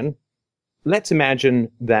 Stoyan, let's imagine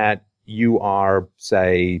that you are,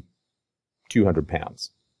 say, 200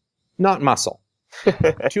 pounds. Not muscle.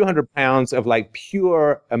 200 pounds of like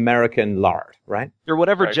pure American lard, right? Or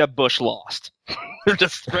whatever Right. Jeb Bush lost. They're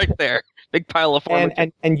just right there. Big pile of former.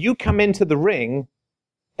 And you come into the ring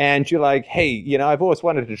and you're like, hey, you know, I've always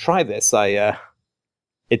wanted to try this.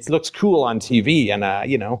 It looks cool on TV, and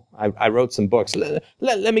you know, I wrote some books.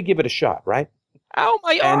 Let me give it a shot, right? Ow,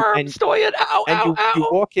 my arm, Stoyan! Ow, and ow!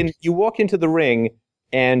 You walk into the ring,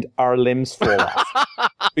 and our limbs fall off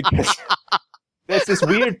because there's this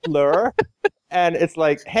weird blur, and it's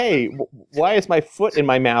like, hey, why is my foot in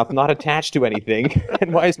my mouth not attached to anything,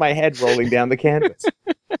 and why is my head rolling down the canvas?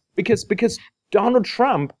 Because Donald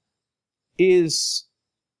Trump is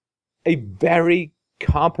a very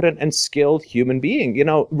competent and skilled human being, you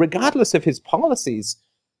know, regardless of his policies.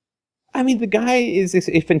 I mean, the guy is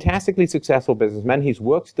a fantastically successful businessman. He's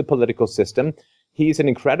worked the political system. He's an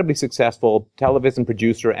incredibly successful television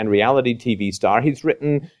producer and reality TV star. He's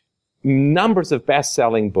written numbers of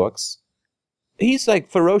best-selling books. He's like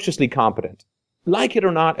ferociously competent. Like it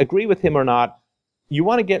or not, agree with him or not, you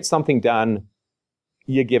want to get something done,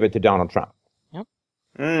 you give it to Donald Trump. Yep.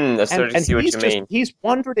 I started to see what you mean. He's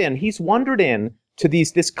wandered in to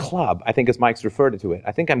this club, I think, as Mike's referred to it.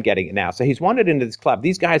 I think I'm getting it now. So he's wandered into this club.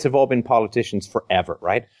 These guys have all been politicians forever,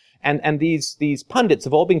 right? And these pundits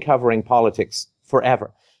have all been covering politics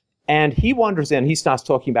forever. And he wanders in, he starts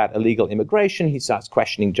talking about illegal immigration, he starts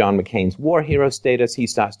questioning John McCain's war hero status, he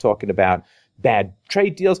starts talking about bad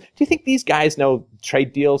trade deals. Do you think these guys know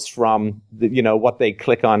trade deals from what they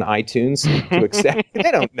click on iTunes to accept?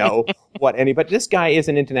 They don't know but this guy is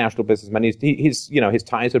an international businessman. He's his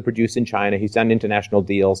ties are produced in China. He's done international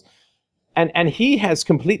deals. And he has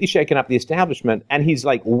completely shaken up the establishment, and he's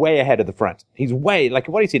like way ahead of the front. He's way, like,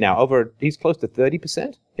 what is he now? He's close to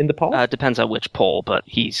 30% in the poll? It depends on which poll, but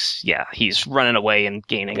he's running away and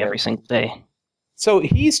gaining every single day. So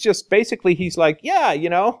he's just basically, he's like, yeah,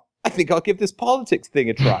 I think I'll give this politics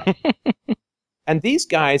thing a try. And these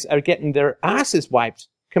guys are getting their asses wiped.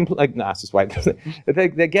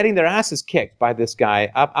 They're getting their asses kicked by this guy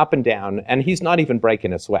up and down, and he's not even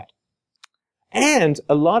breaking a sweat. And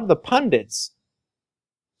a lot of the pundits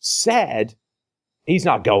said he's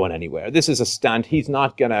not going anywhere. This is a stunt. He's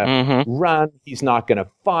not going to run. He's not going to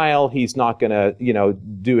file. He's not going to,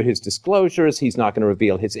 do his disclosures. He's not going to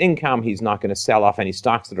reveal his income. He's not going to sell off any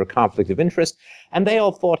stocks that are conflict of interest. And they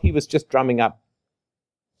all thought he was just drumming up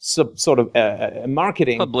sort of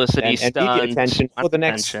marketing, publicity, and media attention for the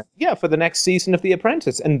next season of The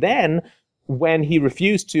Apprentice. And then when he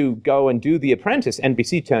refused to go and do The Apprentice,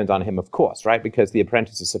 NBC turned on him, of course, right? Because The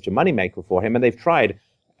Apprentice is such a moneymaker for him, and they've tried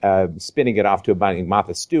spinning it off to about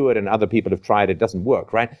Martha Stewart, and other people have tried. It doesn't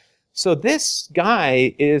work, right? So this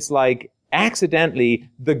guy is like accidentally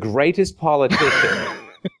the greatest politician.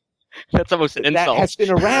 That's almost an insult. That has been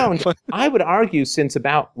around, I would argue, since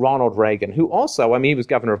about Ronald Reagan, who also, he was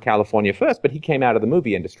governor of California first, but he came out of the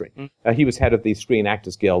movie industry. He was head of the Screen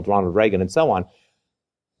Actors Guild, Ronald Reagan, and so on.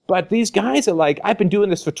 But these guys are like, I've been doing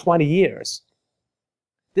this for 20 years.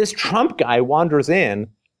 This Trump guy wanders in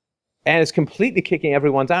and is completely kicking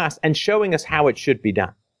everyone's ass and showing us how it should be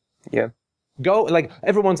done. Yeah.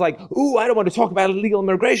 Everyone's like, ooh, I don't want to talk about illegal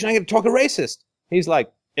immigration. I got to talk a racist. He's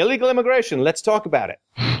like, illegal immigration, let's talk about it.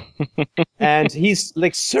 And he's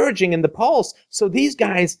like surging in the polls. So these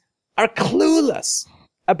guys are clueless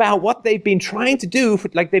about what they've been trying to do.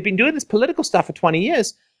 They've been doing this political stuff for 20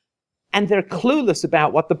 years, and they're clueless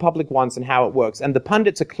about what the public wants and how it works. And the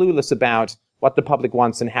pundits are clueless about what the public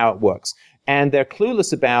wants and how it works. And they're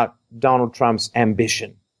clueless about Donald Trump's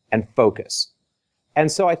ambition and focus.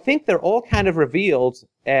 And so I think they're all kind of revealed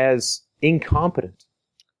as incompetent.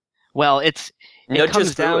 Well, it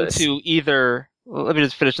comes down to either... Let me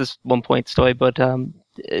just finish this one point, Stoy, but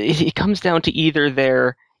it comes down to either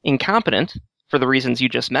they're incompetent for the reasons you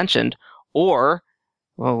just mentioned, or,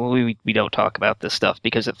 well, we don't talk about this stuff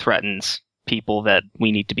because it threatens people that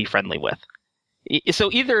we need to be friendly with. So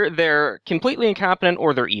either they're completely incompetent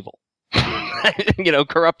or they're evil.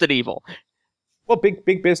 Corrupted evil. Well,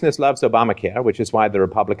 big business loves Obamacare, which is why the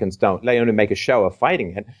Republicans don't. They only make a show of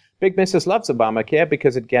fighting it. Big business loves Obamacare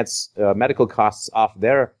because it gets medical costs off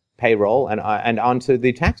their payroll and onto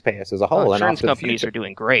the taxpayers as a whole. Insurance companies are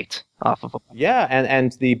doing great off of it. Yeah,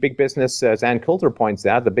 and the big business, as Ann Coulter points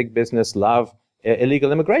out, the big business love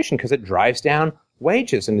illegal immigration because it drives down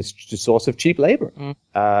wages and it's a source of cheap labor.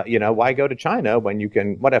 Why go to China when you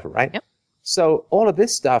can, whatever, right? Yep. So all of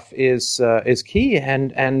this stuff is key,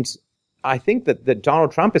 and I think that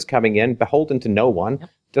Donald Trump is coming in beholden to no one,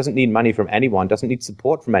 doesn't need money from anyone, doesn't need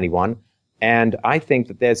support from anyone. And I think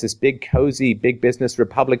that there's this big, cozy, big business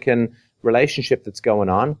Republican relationship that's going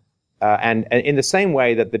on. And in the same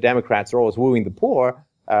way that the Democrats are always wooing the poor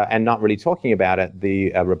and not really talking about it,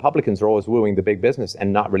 the Republicans are always wooing the big business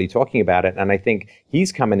and not really talking about it. And I think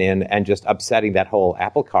he's coming in and just upsetting that whole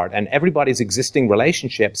apple cart. And everybody's existing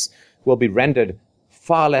relationships will be rendered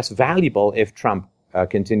far less valuable if Trump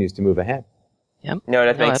continues to move ahead. Yep. No,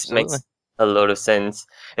 that makes a lot of sense.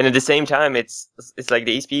 And at the same time, it's like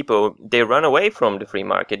these people, they run away from the free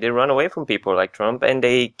market. They run away from people like Trump, and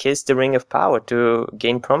they kiss the ring of power to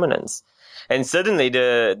gain prominence. And suddenly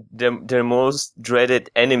the most dreaded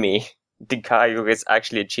enemy, the guy who has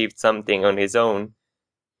actually achieved something on his own,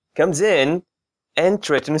 comes in and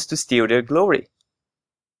threatens to steal their glory.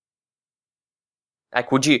 Like,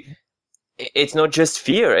 it's not just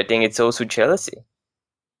fear. I think it's also jealousy.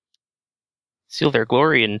 Steal their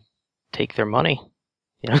glory and take their money,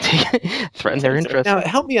 threaten their interest. Now,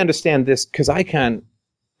 help me understand this, because I can't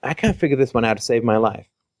figure this one out to save my life.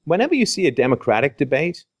 Whenever you see a Democratic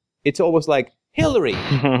debate, it's always like, Hillary,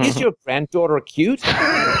 is your granddaughter cute?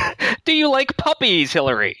 Do you like puppies,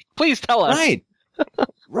 Hillary? Please tell us.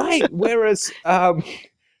 Right. Whereas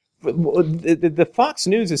the Fox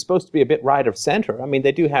News is supposed to be a bit right of center. I mean,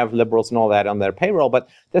 they do have liberals and all that on their payroll, but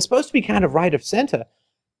they're supposed to be kind of right of center.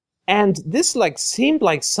 And this seemed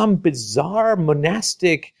like some bizarre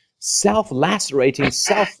monastic self-lacerating,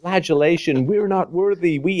 self-flagellation. We're not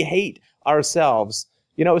worthy. We hate ourselves.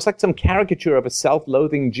 It's like some caricature of a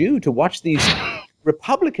self-loathing Jew to watch these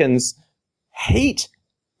Republicans hate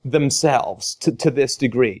themselves to this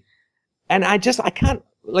degree. And I can't,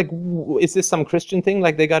 is this some Christian thing?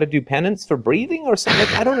 Like they got to do penance for breathing or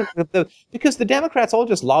something? I don't know. Because the Democrats all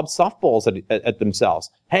just lob softballs at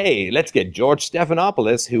themselves. Hey, let's get George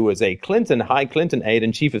Stephanopoulos, who was a high Clinton aide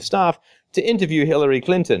and chief of staff, to interview Hillary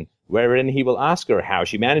Clinton, wherein he will ask her how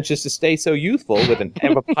she manages to stay so youthful with an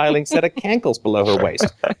ever-piling set of cankles below her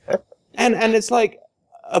waist. And it's like,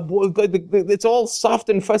 it's all soft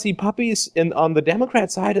and fuzzy puppies on the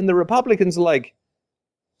Democrat side, and the Republicans are like,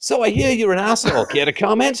 so I hear you're an asshole. Care to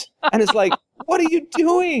comment? And it's like, What are you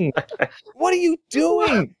doing? What are you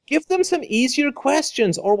doing? Give them some easier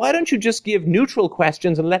questions. Or why don't you just give neutral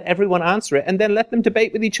questions and let everyone answer it and then let them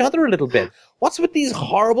debate with each other a little bit? What's with these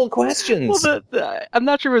horrible questions? Well, I'm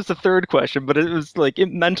not sure it was the third question, but it was like,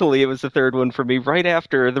 mentally, it was the third one for me. Right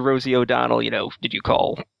after the Rosie O'Donnell, did you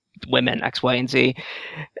call women X, Y, and Z?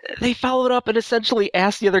 They followed up and essentially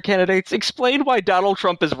asked the other candidates, explain why Donald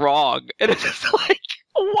Trump is wrong. And it's just like,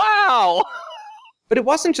 wow. But it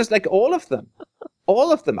wasn't just like all of them.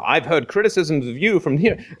 All of them. I've heard criticisms of you from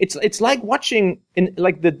here. It's like watching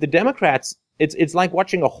the Democrats. It's like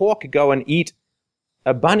watching a hawk go and eat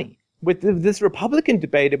a bunny. With this Republican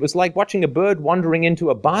debate, it was like watching a bird wandering into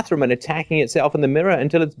a bathroom and attacking itself in the mirror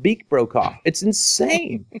until its beak broke off. It's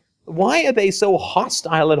insane. Why are they so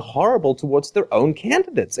hostile and horrible towards their own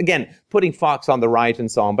candidates? Again, putting Fox on the right and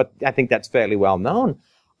so on, but I think that's fairly well known.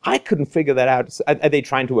 I couldn't figure that out. Are they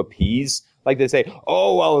trying to appease? Like they say,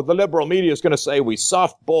 oh, well, the liberal media is going to say we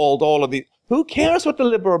softballed all of these. Who cares what the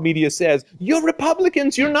liberal media says? You're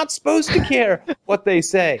Republicans. You're not supposed to care what they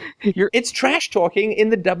say. It's trash talking in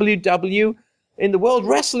the in the World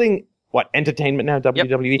Wrestling, entertainment now,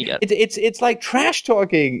 WWE. Yep, it's like trash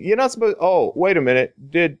talking. You're not supposed, oh, wait a minute.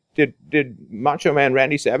 Did Macho Man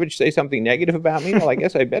Randy Savage say something negative about me? Well, I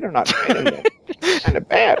guess I better not say him then. Kind of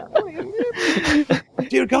bad.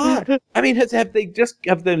 Dear God. I mean, have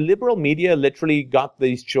the liberal media literally got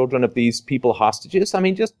these children of these people hostages? I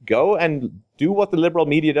mean, just go and do what the liberal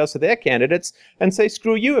media does to their candidates and say,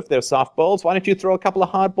 screw you if they're softballs. Why don't you throw a couple of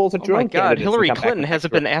hardballs at your own candidates? Oh my God, Hillary Clinton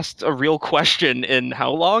hasn't been asked a real question in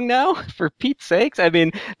how long now? For Pete's sakes. I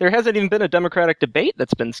mean, there hasn't even been a Democratic debate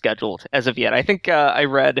that's been scheduled as of yet. I think I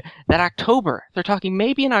read that October, they're talking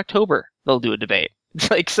maybe in October they'll do a debate. It's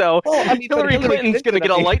like, so Hillary Clinton's going to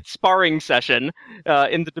get a light sparring session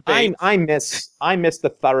in the debate. I miss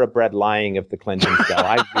the thoroughbred lying of the Clintons, though.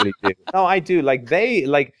 I really do. No, I do.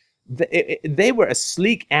 They were a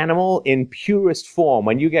sleek animal in purest form.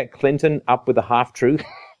 When you get Clinton up with a half truth,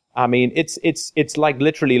 I mean, it's like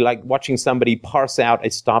literally like watching somebody parse out a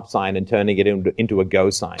stop sign and turning it into a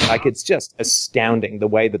go sign. Like, it's just astounding the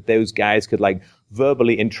way that those guys could like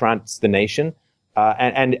verbally entrance the nation.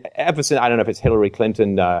 And ever since, I don't know if it's Hillary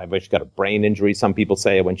Clinton, she got a brain injury, some people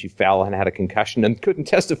say, when she fell and had a concussion and couldn't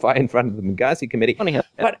testify in front of the Benghazi committee.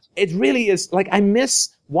 But it really is, like, I miss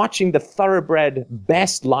watching the thoroughbred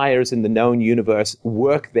best liars in the known universe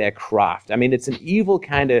work their craft. I mean, it's an evil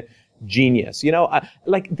kind of genius.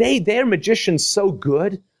 They're magicians so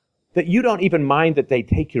good that you don't even mind that they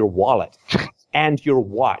take your wallet and your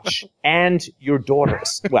watch and your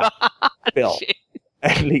daughters. Well, Bill,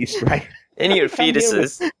 at least, right? And your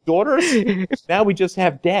fetuses. Daughters? Now we just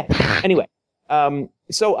have debt. Anyway,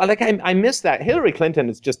 so I miss that. Hillary Clinton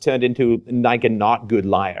has just turned into like a not good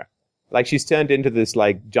liar. Like, she's turned into this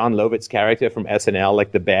like John Lovitz character from SNL,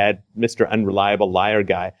 like the bad Mr. Unreliable Liar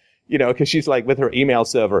guy. Because she's like with her email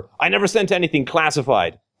server, I never sent anything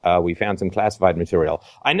classified. We found some classified material.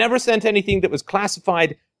 I never sent anything that was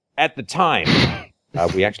classified at the time.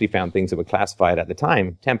 We actually found things that were classified at the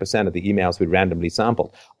time, 10% of the emails we randomly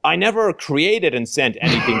sampled. I never created and sent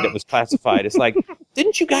anything that was classified. It's like,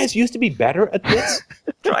 didn't you guys used to be better at this?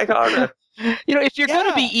 Try harder. If you're going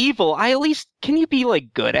to be evil, can you be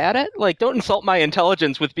like good at it? Like, don't insult my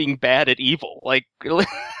intelligence with being bad at evil. Like,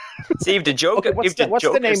 see, if the joke. Okay, what's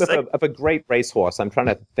the name of a great racehorse? I'm trying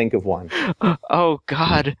to think of one. Oh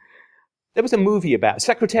God, there was a movie about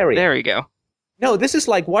Secretariat. There you go. No, this is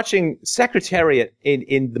like watching Secretariat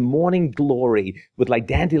in the morning glory with like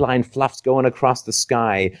dandelion fluffs going across the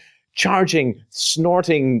sky, charging,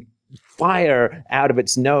 snorting fire out of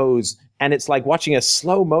its nose. And it's like watching a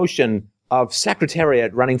slow motion of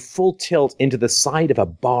Secretariat running full tilt into the side of a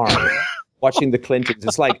barn, watching the Clintons.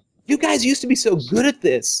 It's like, you guys used to be so good at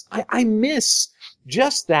this. I miss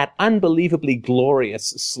just that unbelievably glorious,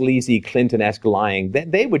 sleazy Clinton-esque lying.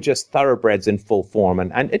 They were just thoroughbreds in full form.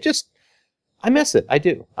 And it just... I miss it. I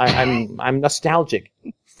do. I'm nostalgic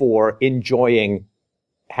for enjoying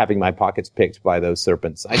having my pockets picked by those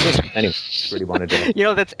serpents. I just, anyway, really want to do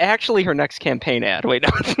it. That's actually her next campaign ad. Wait, no.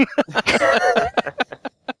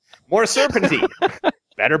 More serpenty.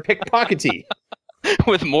 Better pickpockety.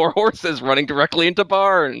 With more horses running directly into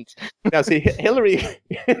barns. Now, see, Hillary,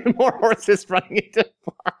 more horses running into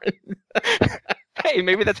barns. Hey,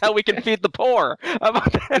 maybe that's how we can feed the poor. How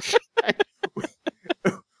about that?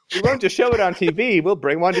 We won't just show it on TV. We'll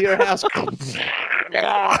bring one to your house.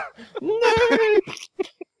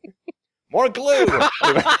 More glue.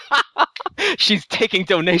 She's taking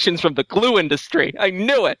donations from the glue industry. I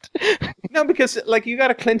knew it. No, because like you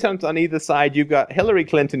got a Clinton on either side. You've got Hillary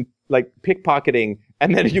Clinton like pickpocketing,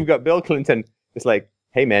 and then you've got Bill Clinton. It's like,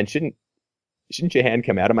 hey man, shouldn't Shouldn't your hand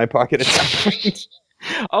come out of my pocket at some point?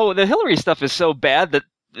 Oh, the Hillary stuff is so bad that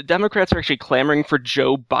the Democrats are actually clamoring for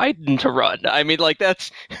Joe Biden to run. I mean, like,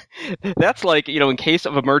 that's like, in case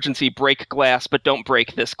of emergency, break glass, but don't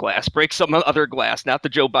break this glass. Break some other glass, not the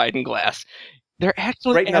Joe Biden glass. They're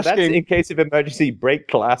actually right, now that's in case of emergency, break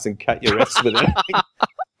glass and cut your wrists with it.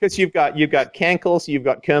 Because you've got Cankles, you've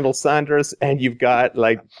got Colonel Sanders, and you've got,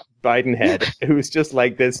 like, Biden head, who's just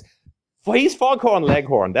like this. Well, he's Foghorn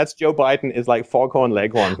Leghorn. That's Joe Biden is like Foghorn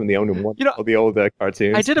Leghorn from the old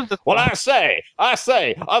cartoons. I did have the. Well, I say,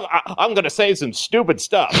 I'm going to say some stupid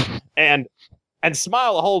stuff and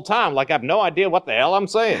smile the whole time like I have no idea what the hell I'm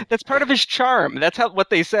saying. That's part of his charm. That's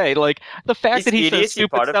what they say. Like the fact that he says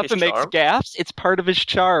stupid stuff and makes gaffes, it's part of his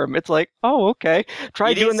charm. It's like, oh, okay,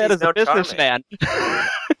 try doing that as a businessman.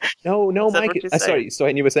 No, Mike. Sorry,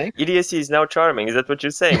 and you were saying? Idiocy is now charming. Is that what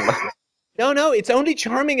you're saying? No, it's only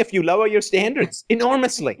charming if you lower your standards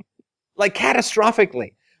enormously, like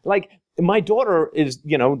catastrophically. Like my daughter is,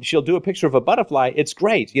 she'll do a picture of a butterfly. It's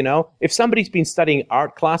great, If somebody's been studying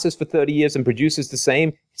art classes for 30 years and produces the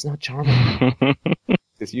same, it's not charming.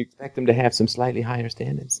 Because you expect them to have some slightly higher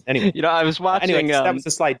standards. Anyway, I was watching. Anyway, that was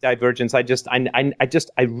a slight divergence. I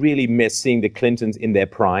really miss seeing the Clintons in their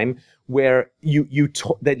prime, where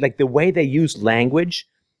like the way they use language.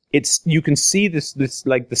 You can see this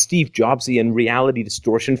like the Steve Jobsian reality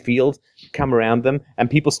distortion field come around them, and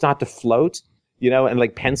people start to float, and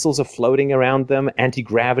like pencils are floating around them,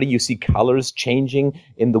 anti-gravity, you see colors changing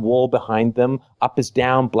in the wall behind them, up is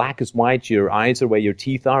down, black is white, your eyes are where your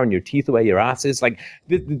teeth are, and your teeth are where your ass is. Like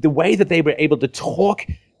the way that they were able to talk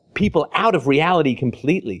people out of reality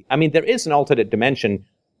completely. I mean, there is an alternate dimension.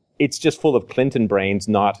 It's just full of Clinton brains,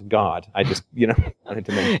 not God. I just, wanted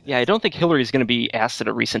to mention. Yeah, I don't think Hillary's going to be asked at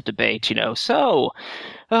a recent debate, So,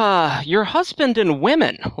 your husband and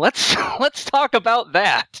women. Let's talk about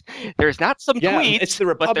that. There's not some tweets, it's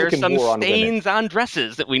the but there's some stains on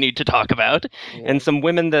dresses that we need to talk about, and some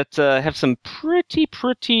women that have some pretty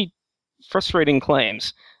frustrating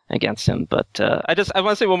claims against him. But I want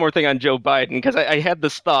to say one more thing on Joe Biden, because I had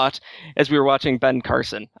this thought as we were watching Ben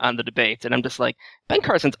Carson on the debate, and I'm just like, Ben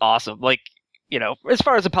Carson's awesome. Like, as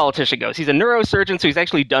far as a politician goes, he's a neurosurgeon, so he's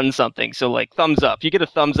actually done something. So, like, thumbs up. You get a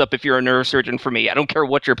thumbs up if you're a neurosurgeon for me. I don't care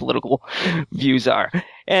what your political views are.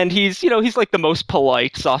 And he's like the most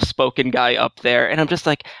polite, soft-spoken guy up there. And I'm just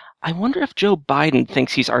like, I wonder if Joe Biden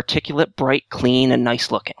thinks he's articulate, bright, clean, and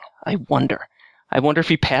nice-looking. I wonder if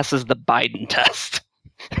he passes the Biden test.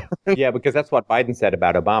 Yeah, because that's what Biden said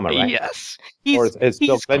about Obama, right? Yes. Or as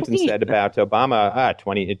Bill Clinton said about Obama,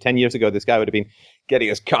 10 years ago, this guy would have been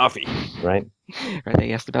getting us coffee, right? Are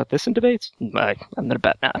they asked about this in debates? I'm going to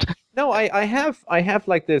bet not. No, I have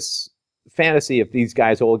like this fantasy of these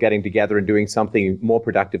guys all getting together and doing something more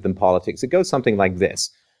productive than politics. It goes something like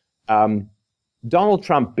this. Donald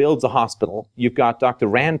Trump builds a hospital. You've got Dr.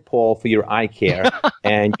 Rand Paul for your eye care,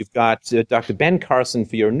 and you've got Dr. Ben Carson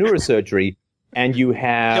for your neurosurgery, and you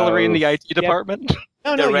have Hillary in the IT department.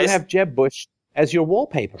 No, you have Jeb Bush as your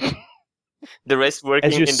wallpaper. The rest working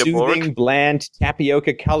as your in the morgue. Soothing, bland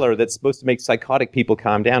tapioca color that's supposed to make psychotic people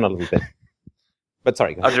calm down a little bit. But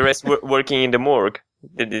sorry. Are the rest working in the morgue?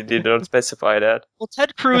 They don't specify that. Well,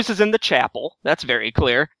 Ted Cruz is in the chapel. That's very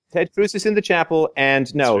clear. Ted Cruz is in the chapel,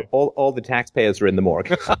 and no, all the taxpayers are in the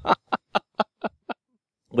morgue.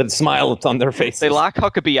 With smiles on their faces. They lock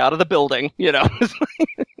Huckabee out of the building, Yeah,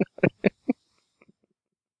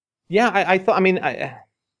 I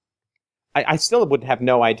still would have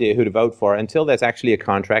no idea who to vote for until there's actually a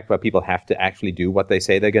contract where people have to actually do what they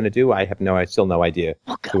say they're going to do. I still no idea.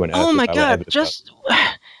 Oh my God!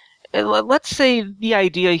 Let's say the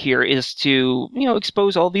idea here is to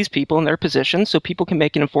expose all these people in their positions so people can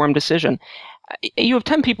make an informed decision. You have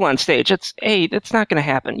 10 people on stage. That's not going to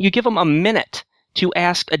happen. You give them a minute to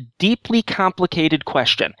ask a deeply complicated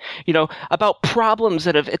question, about problems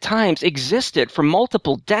that have at times existed for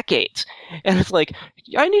multiple decades. And it's like,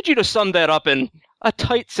 I need you to sum that up in a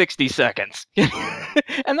tight 60 seconds.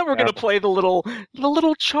 And then we're going to play the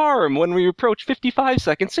little charm when we approach 55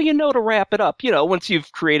 seconds. So to wrap it up, once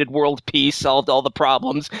you've created world peace, solved all the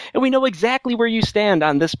problems, and we know exactly where you stand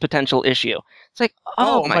on this potential issue. It's like,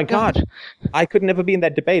 oh my God. I could never be in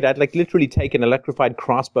that debate. I'd literally take an electrified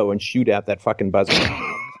crossbow and shoot out that fucking buzzer.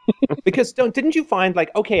 Because didn't you find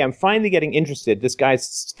okay, I'm finally getting interested. This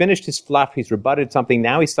guy's finished his fluff. He's rebutted something.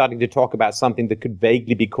 Now he's starting to talk about something that could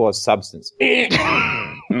vaguely be caused substance.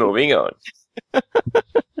 Moving on.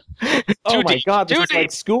 Oh my God, this is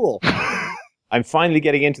like school. I'm finally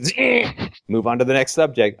getting into this. Move on to the next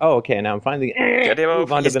subject. Oh, okay, now I'm finally cut him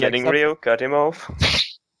off. He's getting real. Cut him off.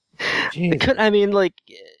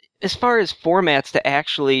 as far as formats to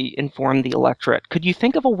actually inform the electorate, could you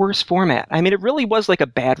think of a worse format? I mean, it really was like a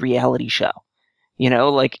bad reality show, and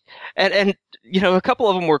a couple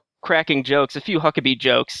of them were cracking jokes. A few Huckabee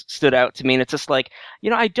jokes stood out to me, and it's just like,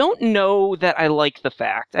 I don't know that I like the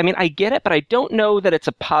fact. I mean, I get it, but I don't know that it's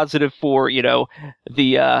a positive for,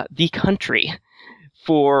 the country,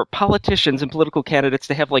 for politicians and political candidates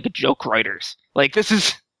to have like joke writers. Like, this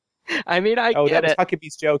is, I mean, I get it. That was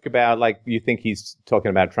Huckabee's joke about, like, you think he's talking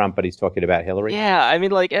about Trump, but he's talking about Hillary. Yeah, I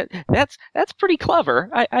mean, like, that's pretty clever.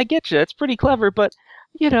 I get you. It's pretty clever, but,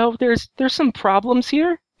 there's some problems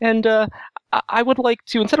here, and I would like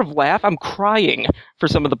to, instead of laugh, I'm crying for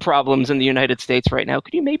some of the problems in the United States right now.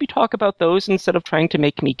 Could you maybe talk about those instead of trying to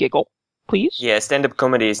make me giggle, please? Yeah, stand-up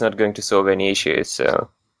comedy is not going to solve any issues, so...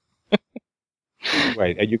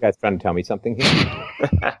 Wait, are you guys trying to tell me something here?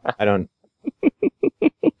 I don't...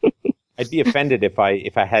 I'd be offended if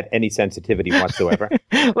I had any sensitivity whatsoever.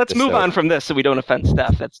 Let's move on from this so we don't offend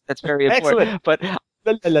Steph. That's very important. Excellent. But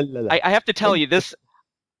I have to tell you,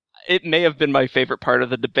 it may have been my favorite part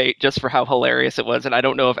of the debate just for how hilarious it was, and I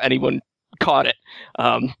don't know if anyone caught it.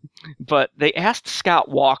 But they asked Scott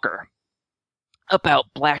Walker about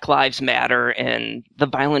Black Lives Matter and the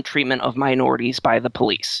violent treatment of minorities by the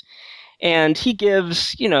police. And he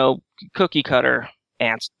gives, cookie cutter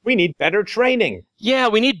answer. We need better training. Yeah,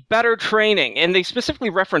 we need better training. And they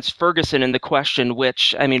specifically referenced Ferguson in the question,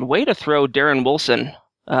 which, I mean, way to throw Darren Wilson,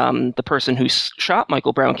 the person who shot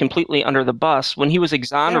Michael Brown, completely under the bus when he was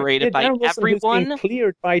exonerated by Darren everyone. Wilson has been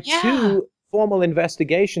cleared by 2 formal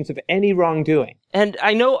investigations of any wrongdoing. And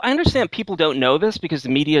I understand people don't know this because the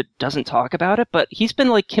media doesn't talk about it, but he's been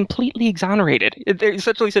like completely exonerated. They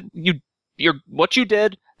essentially said, you're what you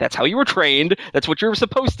did, that's how you were trained, that's what you were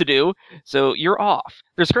supposed to do, so you're off.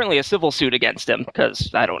 There's currently a civil suit against him, because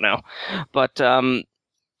I don't know. But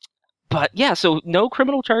yeah, so no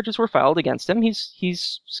criminal charges were filed against him.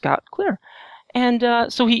 He's Scott clear.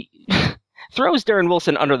 And so he throws Darren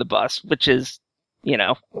Wilson under the bus, which is,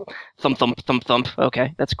 thump, thump, thump, thump.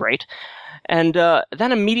 Okay, that's great. And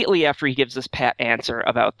then immediately after he gives this pat answer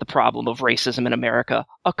about the problem of racism in America,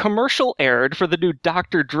 a commercial aired for the new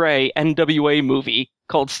Dr. Dre NWA movie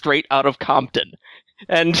called Straight Outta Compton.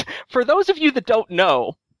 And for those of you that don't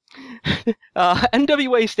know,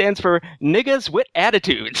 NWA stands for Niggas with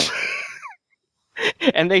Attitudes.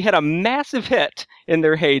 And they had a massive hit in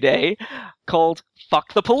their heyday called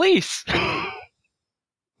Fuck the Police.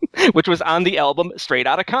 Which was on the album Straight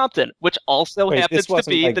Outta Compton, which also happens to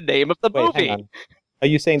be the name of the movie. Hang on. Are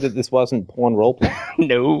you saying that this wasn't porn roleplay?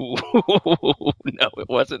 No. No, it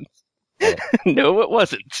wasn't. No, it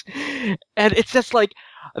wasn't. And it's just like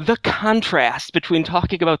the contrast between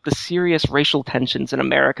talking about the serious racial tensions in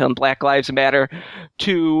America and Black Lives Matter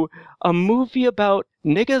to a movie about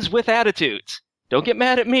niggas with attitudes. Don't get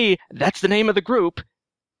mad at me. That's the name of the group.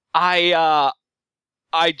 My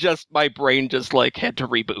brain just like had to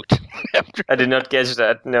reboot. I did not catch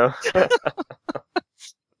that, no.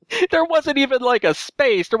 There wasn't even like a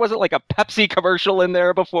space. There wasn't like a Pepsi commercial in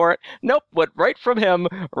there before it. Nope, went right from him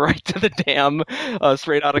right to the damn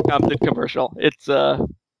Straight Outta Compton commercial. It's,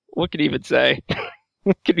 what can you even say?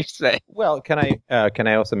 What can you say? Well, can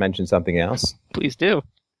I also mention something else? Please do.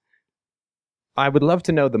 I would love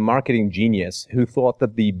to know the marketing genius who thought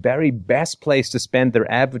that the very best place to spend their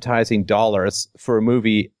advertising dollars for a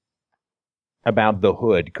movie about the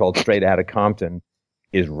hood called Straight Outta Compton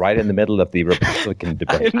is right in the middle of the Republican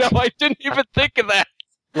debate. No, I didn't even think of that.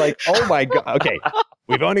 Like, oh my God. Okay,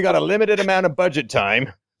 we've only got a limited amount of budget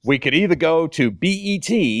time. We could either go to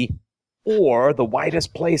BET or the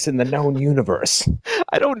widest place in the known universe.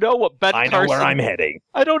 I don't know what Ben Carson... I know where I'm heading.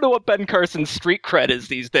 I don't know what Ben Carson's street cred is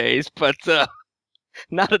these days, but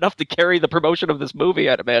not enough to carry the promotion of this movie,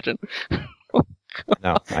 I'd imagine.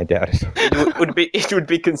 No, I doubt it. It would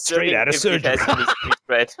be concerning if he has any street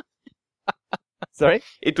cred. Sorry?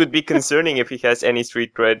 It would be concerning if he has any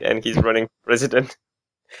street cred and he's running president.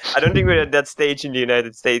 I don't think we're at that stage in the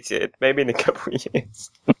United States yet. Maybe in a couple of years.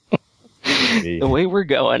 The way we're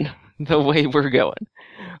going.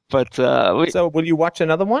 But so will you watch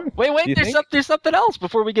another one? Wait, there's something else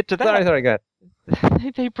before we get to that. Sorry, go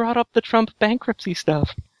ahead. They brought up the Trump bankruptcy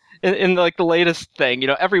stuff. In like the latest thing,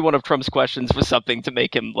 every one of Trump's questions was something to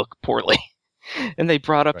make him look poorly. And they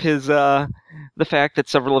brought up his the fact that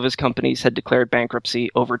several of his companies had declared bankruptcy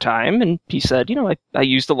over time, and he said, I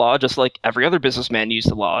use the law just like every other businessman used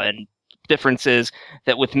the law, and difference is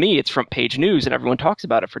that with me it's front page news and everyone talks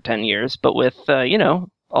about it for 10 years, but with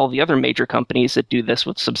all the other major companies that do this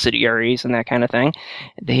with subsidiaries and that kind of thing,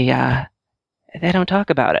 they don't talk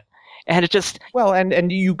about it. And it just... Well,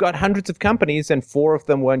 and you got hundreds of companies and 4 of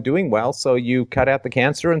them weren't doing well, so you cut out the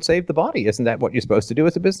cancer and saved the body. Isn't that what you're supposed to do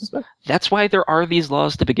as a businessman? That's why there are these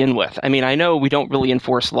laws to begin with. I mean, I know we don't really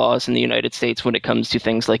enforce laws in the United States when it comes to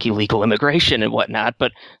things like illegal immigration and whatnot,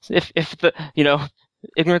 but if the,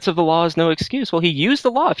 ignorance of the law is no excuse. Well, he used the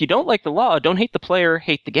law. If you don't like the law, don't hate the player,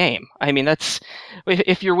 hate the game. I mean, that's,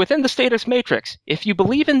 if you're within the status matrix, if you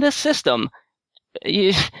believe in this system,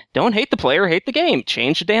 you don't hate the player, hate the game.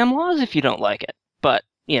 Change the damn laws if you don't like it. But,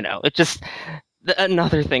 it's just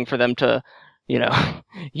another thing for them to,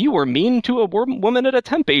 you were mean to a woman at a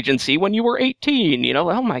temp agency when you were 18,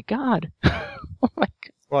 oh my God. Oh my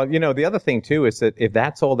God. Well, the other thing too is that if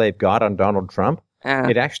that's all they've got on Donald Trump,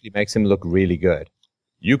 it actually makes him look really good.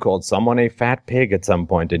 You called someone a fat pig at some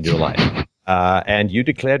point in your life, and you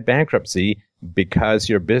declared bankruptcy because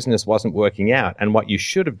your business wasn't working out. And what you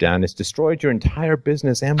should have done is destroyed your entire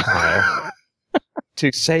business empire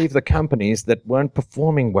to save the companies that weren't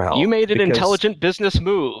performing well. You made an intelligent business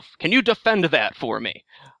move. Can you defend that for me?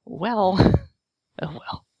 Well, oh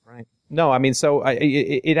well. Right. No, I mean, so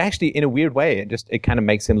it actually, in a weird way, it kind of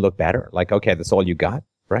makes him look better. Like, okay, that's all you got,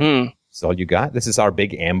 right? That's all you got. This is our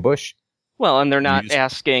big ambush. Well, and they're not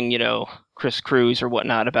asking, Cruz or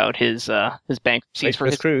whatnot about his bankruptcies for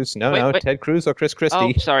Cruz. No, Ted Cruz or Chris Christie.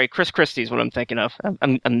 Oh, sorry, Chris Christie is what I'm thinking of.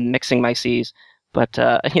 I'm mixing my C's. But,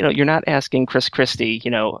 you're not asking Chris Christie,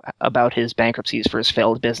 about his bankruptcies for his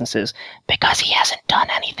failed businesses because he hasn't done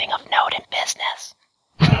anything of note in business.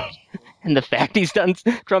 And the fact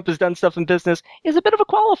Trump has done stuff in business is a bit of a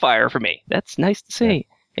qualifier for me. That's nice to see. Yeah.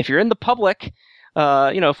 If you're in the public,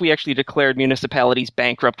 if we actually declared municipalities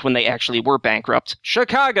bankrupt when they actually were bankrupt,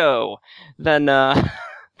 Chicago, then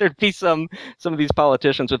there'd be some of these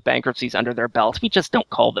politicians with bankruptcies under their belts. We just don't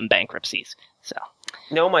call them bankruptcies. So.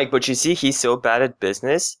 No, Mike, but you see, he's so bad at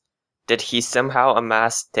business that he somehow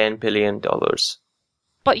amassed $10 billion.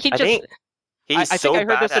 But I think I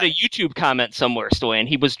heard this at a YouTube comment somewhere, Stoyan.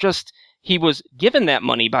 He was given that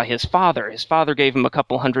money by his father. His father gave him a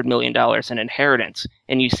couple $100 million in inheritance.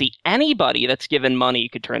 And you see, anybody that's given money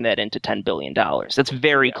could turn that into $10 billion. That's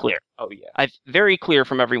very clear. Oh, yeah. Very clear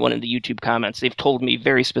from everyone in the YouTube comments. They've told me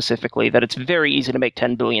very specifically that it's very easy to make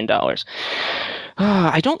 $10 billion.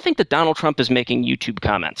 I don't think that Donald Trump is making YouTube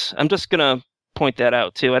comments. I'm just going to point that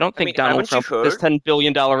out, too. I don't think Donald Trump, this $10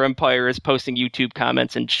 billion empire, is posting YouTube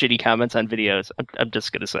comments and shitty comments on videos. I'm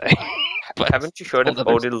just going to say. But haven't you heard of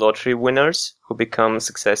all the lottery winners who become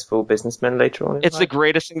successful businessmen later on? It's the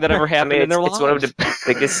greatest thing that ever happened in their lives. It's one of the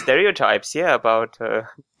biggest stereotypes, about...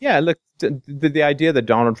 Yeah, look, the idea that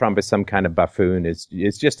Donald Trump is some kind of buffoon is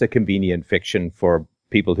just a convenient fiction for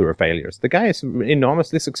people who are failures. The guy is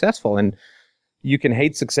enormously successful, and you can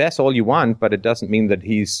hate success all you want, but it doesn't mean that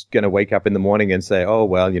he's going to wake up in the morning and say, oh,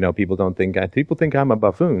 well, people think I'm a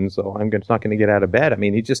buffoon, so I'm not going to get out of bed. I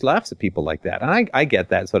mean, he just laughs at people like that. And I get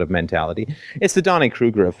that sort of mentality. It's the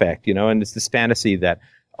Donning-Kruger effect, and it's this fantasy that,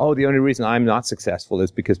 oh, the only reason I'm not successful is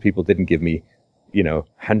because people didn't give me,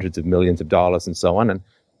 hundreds of millions of dollars and so on. And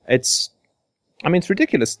it's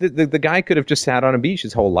ridiculous. The guy could have just sat on a beach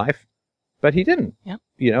his whole life, but he didn't. Yeah.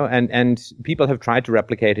 And people have tried to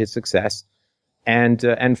replicate his success and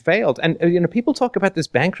failed. And, people talk about this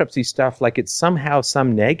bankruptcy stuff like it's somehow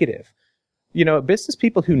some negative. Business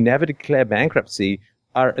people who never declare bankruptcy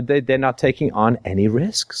they're not taking on any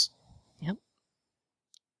risks.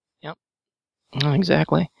 Yep. Oh,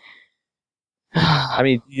 exactly. I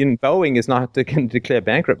mean, Boeing is not to declare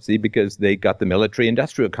bankruptcy because they got the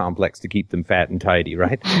military-industrial complex to keep them fat and tidy,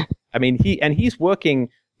 right? I mean, he's working,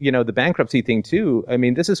 the bankruptcy thing too. I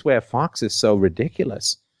mean, this is where Fox is so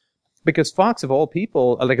ridiculous. Because Fox, of all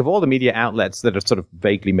people, of all the media outlets that are sort of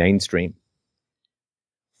vaguely mainstream,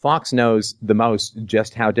 Fox knows the most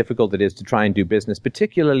just how difficult it is to try and do business,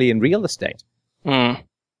 particularly in real estate.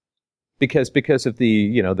 Because of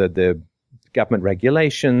the, the government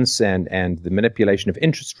regulations and the manipulation of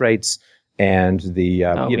interest rates and the,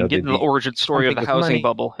 the origin story of the housing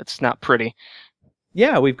bubble. It's not pretty.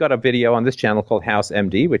 Yeah, we've got a video on this channel called House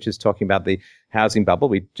MD, which is talking about the housing bubble.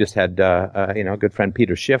 We just had, a good friend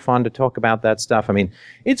Peter Schiff on to talk about that stuff. I mean,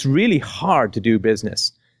 it's really hard to do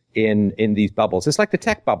business in these bubbles. It's like the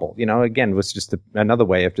tech bubble, again, was just another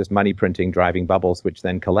way of just money printing, driving bubbles, which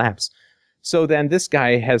then collapse. So then this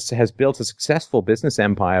guy has built a successful business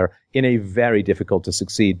empire in a very difficult to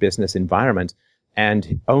succeed business environment.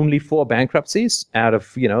 And only 4 bankruptcies out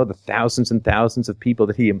of, the thousands and thousands of people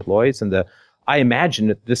that he employs and I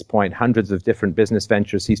imagine at this point, hundreds of different business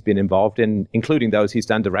ventures he's been involved in, including those he's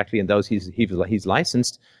done directly and those he's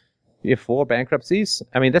licensed. You have 4 bankruptcies.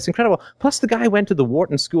 I mean, that's incredible. Plus, the guy went to the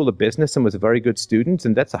Wharton School of Business and was a very good student,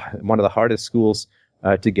 and that's one of the hardest schools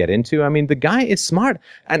to get into. I mean, the guy is smart.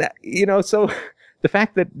 And, so the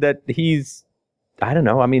fact that he's, I don't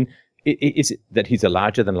know, I mean, is it that he's a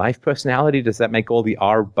larger-than-life personality? Does that make all the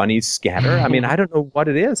R bunnies scatter? I mean, I don't know what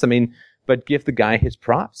it is. I mean, but give the guy his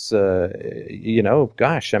props.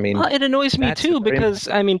 Gosh, I mean... Well, it annoys me, too, because,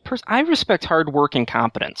 I mean, I respect hard work and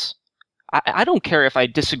competence. I don't care if I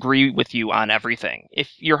disagree with you on everything.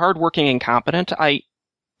 If you're hardworking and competent, I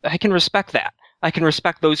can respect that. I can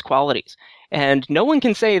respect those qualities. And no one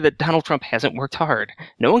can say that Donald Trump hasn't worked hard.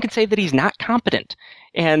 No one can say that he's not competent.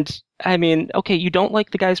 And, I mean, okay, you don't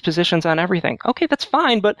like the guy's positions on everything. Okay, that's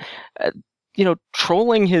fine, but,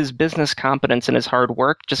 trolling his business competence and his hard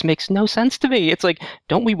work just makes no sense to me. It's like,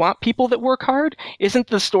 don't we want people that work hard? Isn't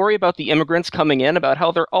the story about the immigrants coming in about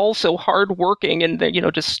how they're all so hardworking and,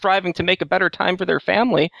 just striving to make a better time for their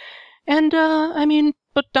family? And,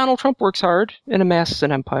 but Donald Trump works hard and amasses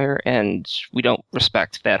an empire, and we don't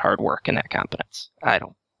respect that hard work and that competence. I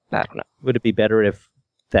don't know. Would it be better if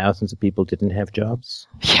thousands of people didn't have jobs?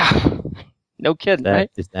 Yeah. No kidding, right?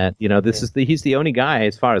 He's the only guy,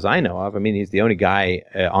 as far as I know of. I mean, he's the only guy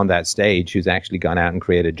on that stage who's actually gone out and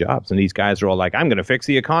created jobs. And these guys are all like, I'm going to fix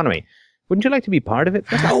the economy. Wouldn't you like to be part of it?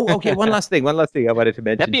 Oh, okay. One last thing I wanted to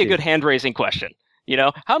mention. That'd be a good hand-raising question.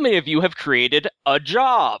 How many of you have created a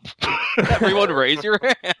job? Everyone raise your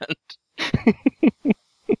hand.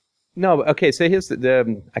 No, okay, so here's I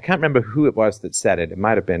can't remember who it was that said it. It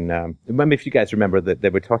might have been, remember if you guys remember that they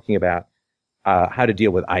were talking about how to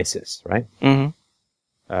deal with ISIS, right? Mm-hmm.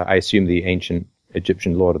 I assume the ancient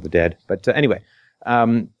Egyptian Lord of the Dead. But anyway,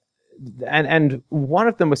 and one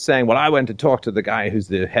of them was saying, well, I went to talk to the guy who's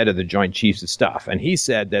the head of the Joint Chiefs of Staff, and he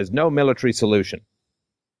said there's no military solution.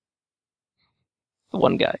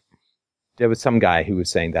 One guy. There was some guy who was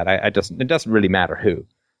saying that. It doesn't really matter who.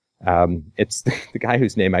 It's the guy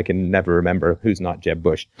whose name I can never remember, who's not Jeb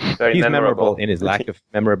Bush. He's memorable in his lack of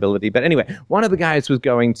memorability. But anyway, one of the guys was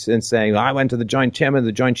going and saying, I went to the Joint Chairman of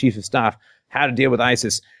the Joint Chiefs of Staff, how to deal with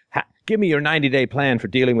ISIS. Give me your 90-day plan for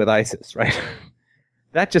dealing with ISIS, right?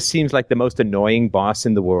 That just seems like the most annoying boss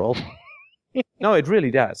in the world. No, it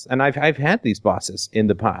really does. And I've had these bosses in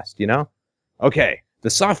the past, Okay, the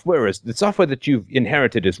software that you've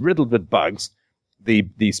inherited is riddled with bugs.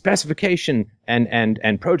 The specification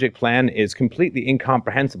and project plan is completely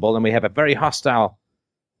incomprehensible, and we have a very hostile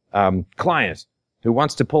client who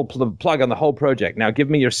wants to pull the plug on the whole project. Now give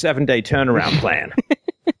me your 7-day turnaround plan.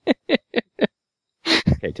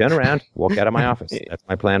 Okay, turn around, walk out of my office. That's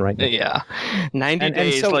my plan right now. Yeah. 90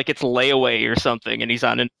 days, like it's layaway or something, and he's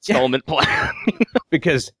on an installment plan.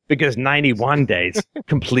 Because 91 days,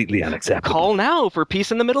 completely unacceptable. Call now for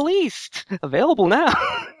peace in the Middle East. Available now.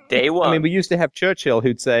 Day one. I mean, we used to have Churchill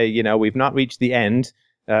who'd say, we've not reached the end.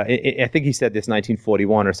 I think he said this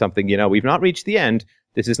 1941 or something, we've not reached the end.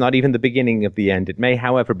 This is not even the beginning of the end. It may,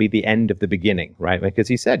 however, be the end of the beginning, right? Because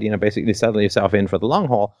he said, basically settle yourself in for the long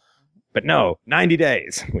haul. But no, 90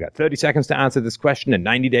 days. We got 30 seconds to answer this question and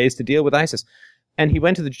 90 days to deal with ISIS. And he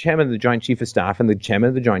went to the chairman of the Joint Chief of Staff, and the chairman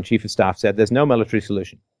of the Joint Chief of Staff said, there's no military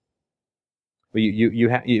solution.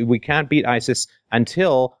 We can't beat ISIS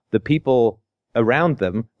until the people around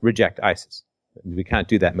them reject ISIS. We can't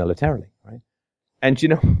do that militarily, right? And you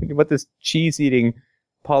know what this cheese-eating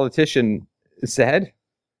politician said?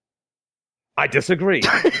 I disagree.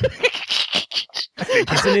 I think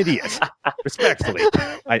he's an idiot, respectfully.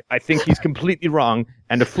 I think he's completely wrong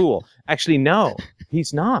and a fool. Actually, no,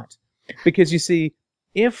 he's not. Because you see,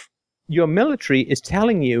 if your military is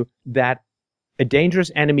telling you that a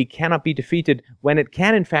dangerous enemy cannot be defeated when it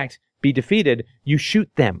can, in fact, be defeated, you shoot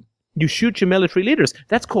them. You shoot your military leaders.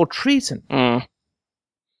 That's called treason.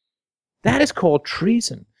 That is called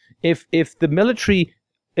treason. If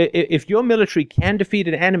your military can defeat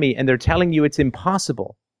an enemy and they're telling you it's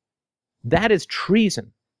impossible, that is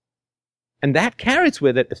treason. And that carries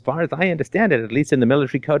with it, as far as I understand it, at least in the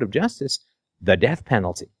military code of justice, the death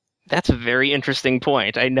penalty. That's a very interesting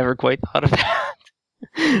point. I never quite thought of that.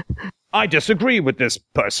 I disagree with this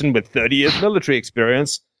person with 30 years military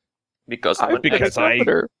experience. Because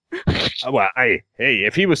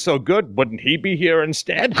if he was so good, wouldn't he be here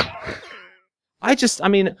instead? The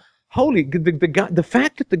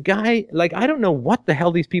fact that the guy, I don't know what the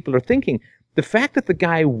hell these people are thinking. The fact that the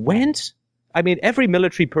guy went, every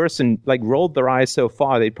military person, rolled their eyes so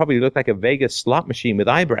far, they probably look like a Vegas slot machine with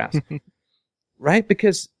eyebrows. Right?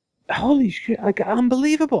 Because, holy shit,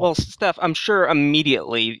 unbelievable. Well, Steph, I'm sure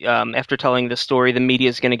immediately, after telling this story, the media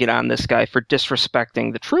is going to get on this guy for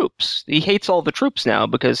disrespecting the troops. He hates all the troops now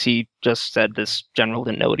because he just said this general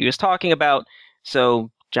didn't know what he was talking about.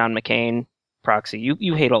 So, John McCain, proxy,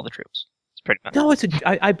 you hate all the troops. pretty much. No,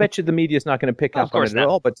 I bet you the media is not going to pick up on it at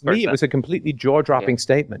all. But to me, it was a completely jaw-dropping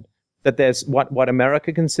statement that there's what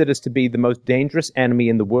America considers to be the most dangerous enemy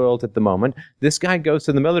in the world at the moment. This guy goes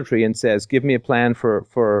to the military and says, give me a plan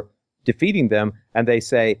for defeating them. And they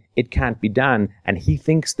say, it can't be done. And he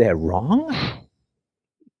thinks they're wrong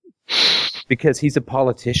because he's a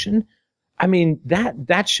politician. I mean,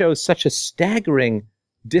 that shows such a staggering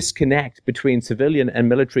disconnect between civilian and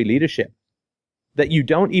military leadership that you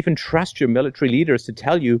don't even trust your military leaders to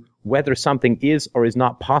tell you whether something is or is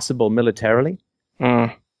not possible militarily.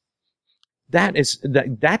 That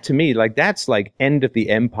to me, like, that's like end of the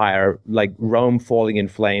empire, like Rome falling in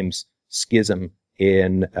flames schism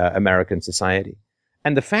in American society.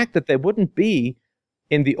 And the fact that there wouldn't be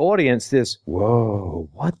in the audience this, whoa,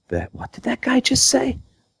 what did that guy just say?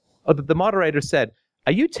 Oh, the moderator said,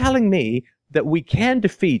 are you telling me that we can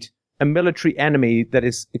defeat a military enemy that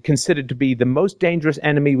is considered to be the most dangerous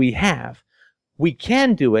enemy we have? We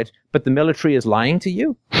can do it, but the military is lying to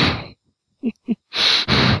you?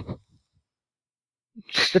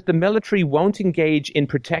 That the military won't engage in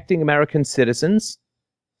protecting American citizens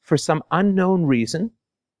for some unknown reason?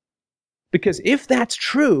 Because if that's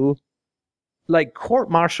true, like,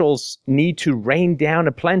 court-martials need to rain down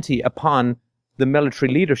aplenty upon the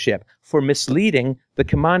military leadership for misleading the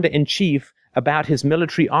commander-in-chief about his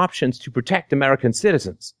military options to protect American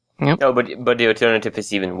citizens. Yep. No, but the alternative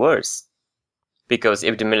is even worse. Because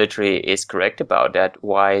if the military is correct about that,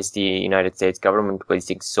 why is the United States government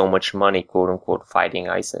wasting so much money, quote-unquote, fighting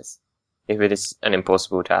ISIS, if it is an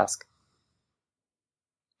impossible task?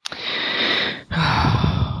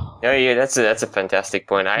 Yeah, that's a fantastic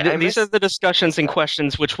point. These are the discussions and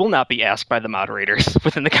questions which will not be asked by the moderators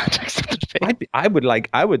within the context of the debate. I would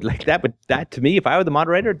like that to me, if I were the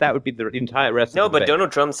moderator, that would be the entire rest of the debate. No, but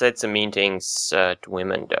Donald Trump said some mean things to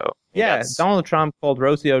women, though. Yeah, Donald Trump called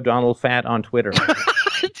Rosie O'Donnell fat on Twitter.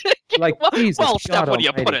 Like, Jesus, well, Steph, when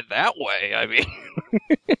you put it that way, I mean...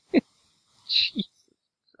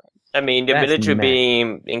 I mean, the military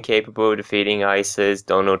being incapable of defeating ISIS,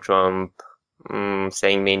 Donald Trump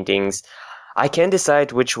saying mean things. I can't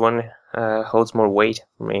decide which one holds more weight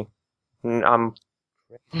for me.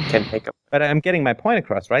 Can't pick up. But I'm getting my point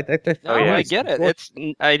across, right? I get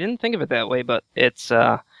it. I didn't think of it that way, but it's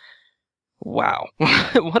wow,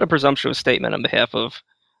 what a presumptuous statement on behalf of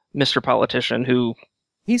Mr. Politician who...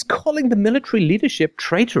 He's calling the military leadership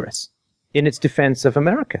traitorous in its defense of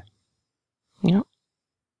America. Yeah.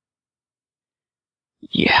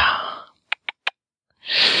 Yeah.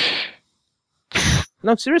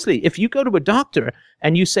 No, seriously, if you go to a doctor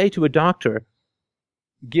and you say to a doctor,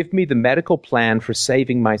 give me the medical plan for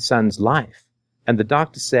saving my son's life, and the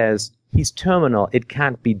doctor says, he's terminal, it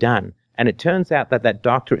can't be done, and it turns out that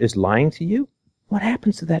doctor is lying to you, what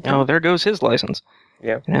happens to that doctor? Oh, there goes his license.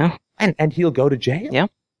 Yeah. Yeah. And he'll go to jail? Yeah.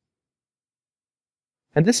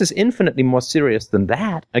 And this is infinitely more serious than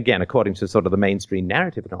that, again, according to sort of the mainstream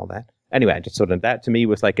narrative and all that. Anyway, just sort of that to me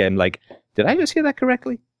was like, did I just hear that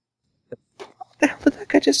correctly? What the hell did that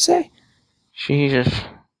guy just say? Jesus.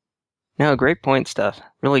 No, great point, Steph.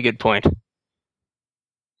 Really good point.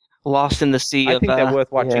 Lost in the sea of... I think they're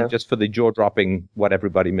worth watching just for the jaw-dropping what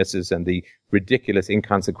everybody misses and the ridiculous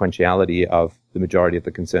inconsequentiality of the majority of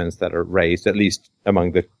the concerns that are raised, at least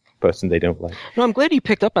among the person they don't like. No, I'm glad you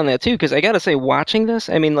picked up on that, too, because I gotta say, watching this,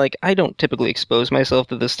 I mean, like, I don't typically expose myself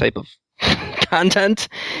to this type of content,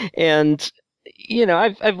 and, you know,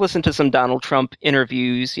 I've listened to some Donald Trump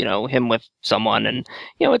interviews, you know, him with someone, and,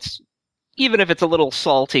 you know, it's... Even if it's a little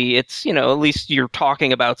salty, it's, you know, at least you're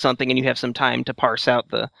talking about something and you have some time to parse out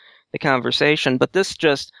the conversation. But this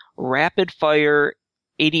just rapid fire,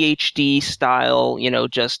 ADHD style, you know,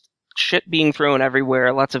 just shit being thrown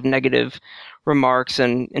everywhere, lots of negative remarks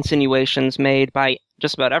and insinuations made by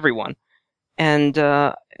just about everyone. And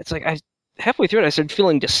it's like, halfway through it, I started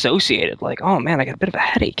feeling dissociated. Like, oh man, I got a bit of a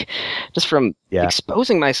headache just from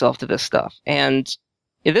exposing myself to this stuff. And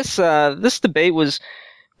this debate was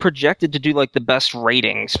projected to do like the best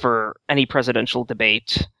ratings for any presidential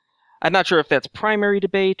debate. I'm not sure if that's primary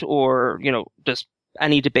debate or, you know, just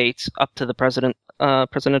any debates up to the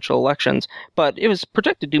presidential elections, but it was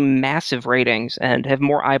projected to do massive ratings and have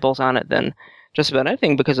more eyeballs on it than just about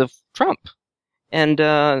anything because of Trump. And,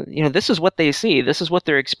 you know, this is what they see. This is what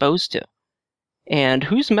they're exposed to. And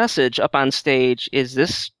whose message up on stage is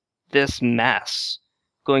this mess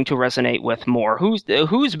going to resonate with more?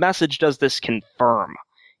 Whose message does this confirm?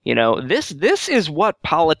 You know, this is what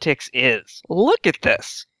politics is. Look at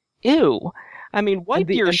this. Ew. I mean, wipe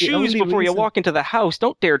your shoes before you walk into the house.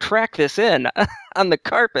 Don't dare track this in on the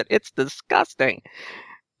carpet. It's disgusting.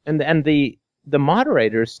 And the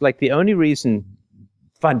moderators, like, the only reason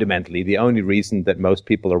fundamentally, the only reason that most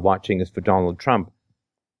people are watching is for Donald Trump,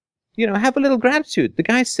 have a little gratitude. The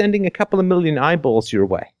guy's sending a couple of million eyeballs your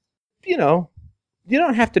way. You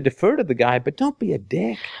don't have to defer to the guy, but don't be a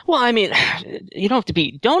dick. Well, I mean, you don't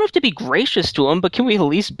have to be gracious to him, but can we at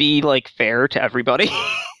least be fair to everybody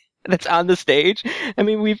that's on the stage? I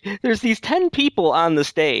mean, there's these 10 people on the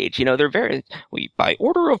stage. They're we by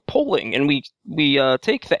order of polling, and we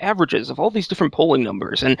take the averages of all these different polling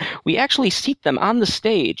numbers, and we actually seat them on the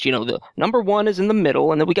stage. The number one is in the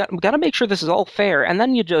middle, and then we got to make sure this is all fair, and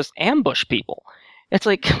then you just ambush people. It's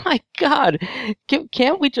like, my God,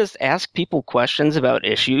 can't we just ask people questions about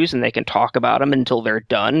issues and they can talk about them until they're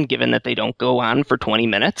done, given that they don't go on for 20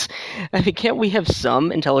 minutes? I mean, can't we have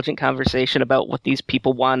some intelligent conversation about what these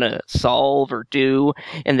people want to solve or do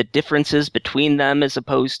and the differences between them as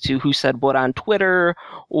opposed to who said what on Twitter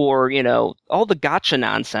or, all the gotcha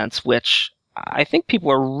nonsense, which I think people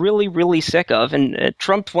are really, really sick of. And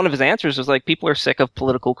Trump, one of his answers was people are sick of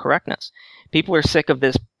political correctness. People are sick of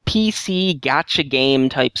this PC gotcha game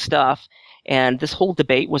type stuff, and this whole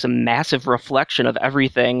debate was a massive reflection of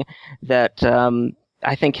everything that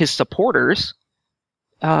I think his supporters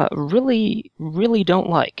really, really don't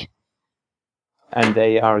like. And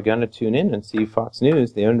they are going to tune in and see Fox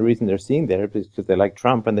News. The only reason they're seeing there is because they like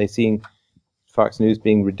Trump, and they're seeing Fox News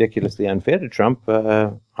being ridiculously unfair to Trump.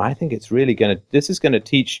 I think it's really this is going to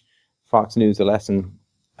teach Fox News a lesson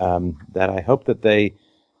that I hope that they...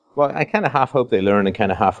 Well, I kind of half hope they learn and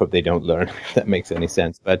kind of half hope they don't learn, if that makes any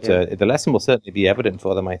sense. But the lesson will certainly be evident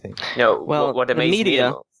for them, I think. No, well, what amazed me the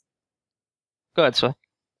most... Go ahead, Sway.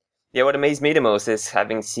 Yeah, what amazed me the most is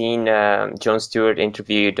having seen Jon Stewart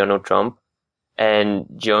interview Donald Trump, and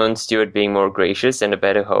Jon Stewart being more gracious and a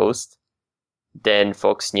better host than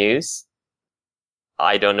Fox News.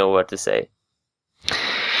 I don't know what to say.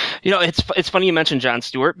 It's funny you mentioned Jon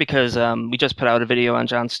Stewart because we just put out a video on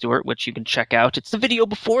Jon Stewart, which you can check out. It's the video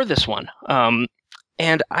before this one.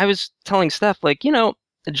 And I was telling Steph,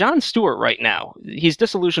 Jon Stewart right now, he's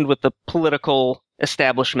disillusioned with the political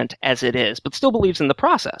establishment as it is, but still believes in the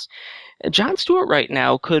process. Jon Stewart right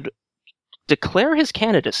now could declare his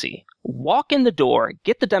candidacy, walk in the door,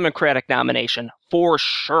 get the Democratic nomination for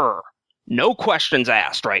sure. No questions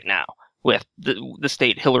asked right now. With the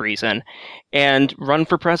state Hillary's in, and run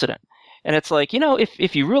for president. And it's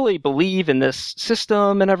if you really believe in this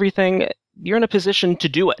system and everything, you're in a position to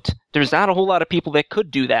do it. There's not a whole lot of people that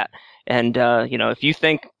could do that. And, if you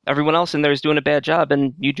think everyone else in there is doing a bad job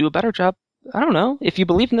and you do a better job, I don't know. If you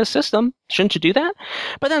believe in this system, shouldn't you do that?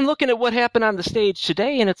 But then looking at what happened on the stage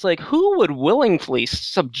today, and it's who would willingly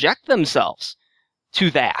subject themselves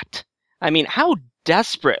to that? I mean, how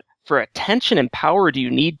desperate for attention and power do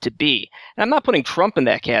you need to be? And I'm not putting Trump in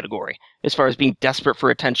that category as far as being desperate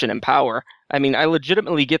for attention and power. I mean, I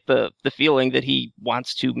legitimately get the feeling that he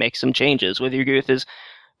wants to make some changes, whether you agree with his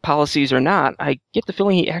policies or not. I get the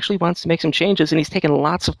feeling he actually wants to make some changes, and he's taken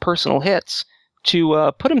lots of personal hits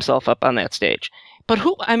to put himself up on that stage. But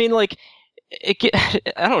I don't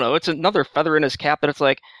know, it's another feather in his cap, but it's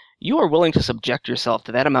you are willing to subject yourself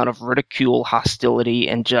to that amount of ridicule, hostility,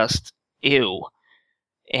 and just ew.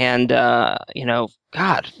 And,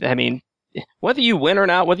 God, I mean, whether you win or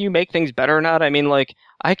not, whether you make things better or not, I mean,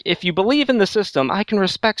 if you believe in the system, I can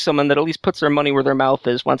respect someone that at least puts their money where their mouth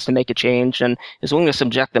is, wants to make a change, and is willing to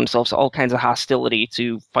subject themselves to all kinds of hostility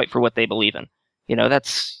to fight for what they believe in.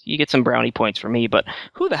 You get some brownie points for me, but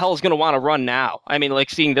who the hell is going to want to run now? I mean,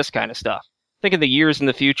 seeing this kind of stuff. Think of the years in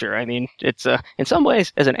the future. I mean, it's, in some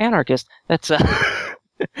ways, as an anarchist, that's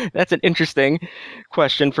an interesting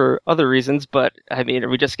question for other reasons, but I mean, are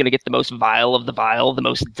we just going to get the most vile of the vile, the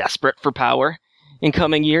most desperate for power in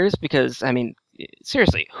coming years? Because, I mean,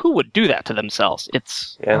 seriously, who would do that to themselves?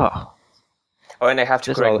 It's... Yeah. Oh, and I have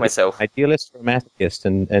to correct myself. Idealist or masochist,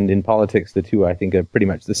 and in politics, the two, I think, are pretty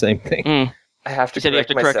much the same thing. I have to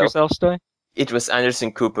correct yourself, Stoy? It was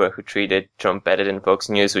Anderson Cooper who treated Trump better than Fox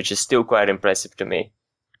News, which is still quite impressive to me.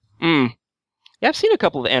 Yeah, I've seen a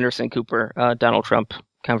couple of Anderson Cooper, Donald Trump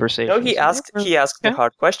conversations. No, he asked the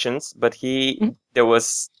hard questions, but there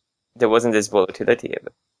wasn't this volatility of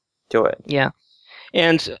it to it. Yeah,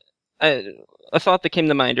 and a thought that came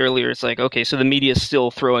to mind earlier is okay, so the media is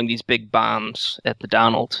still throwing these big bombs at the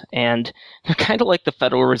Donald, and they're kind of like the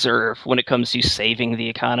Federal Reserve when it comes to saving the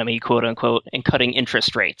economy, quote unquote, and cutting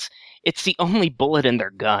interest rates. It's the only bullet in their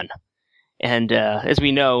gun, and as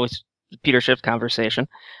we know, it's Peter Schiff's conversation.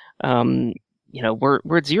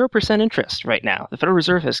 we're at 0% interest right now. The Federal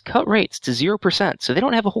Reserve has cut rates to 0%, so they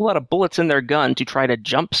don't have a whole lot of bullets in their gun to try to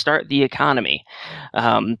jumpstart the economy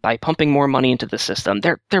by pumping more money into the system.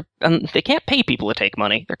 They can't pay people to take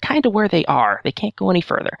money. They're kind of where they are. They can't go any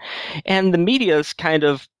further. And the media's kind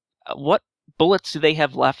of, what bullets do they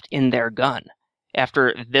have left in their gun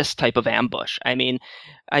after this type of ambush? I mean,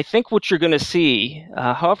 I think what you're going to see,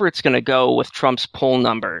 however it's going to go with Trump's poll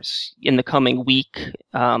numbers in the coming week,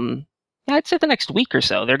 I'd say the next week or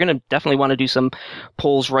so, they're going to definitely want to do some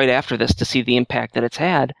polls right after this to see the impact that it's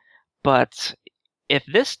had. But if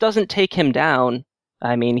this doesn't take him down,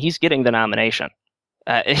 I mean, he's getting the nomination.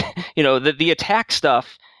 The attack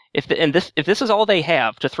stuff, if this is all they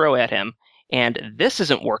have to throw at him, and this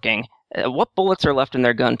isn't working, what bullets are left in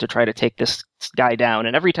their gun to try to take this guy down?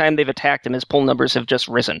 And every time they've attacked him, his poll numbers have just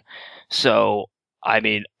risen. So, I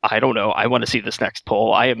mean, I don't know. I want to see this next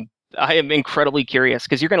poll. I am incredibly curious,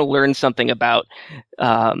 because you're going to learn something about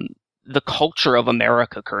the culture of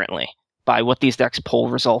America currently by what these next poll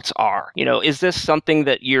results are. Is this something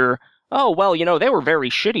that you're, they were very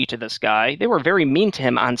shitty to this guy. They were very mean to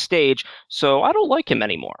him on stage, so I don't like him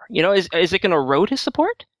anymore. Is it going to erode his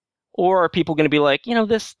support? Or are people going to be like,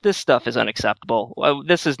 this stuff is unacceptable.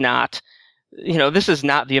 This is not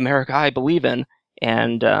the America I believe in,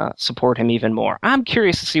 and support him even more? I'm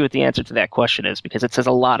curious to see what the answer to that question is, because it says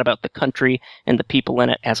a lot about the country and the people in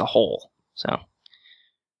it as a whole. So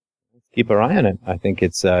keep our eye on it. I think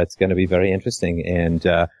it's going to be very interesting. And,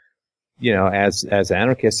 as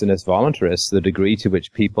anarchists and as voluntarists, the degree to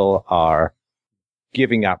which people are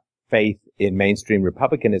giving up faith in mainstream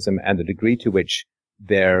republicanism and the degree to which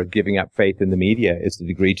they're giving up faith in the media is the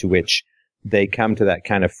degree to which they come to that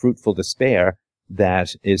kind of fruitful despair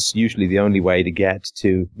that is usually the only way to get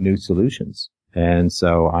to new solutions. And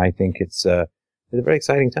so I think it's a very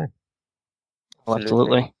exciting time.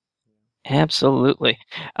 Absolutely.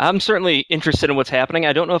 I'm certainly interested in what's happening.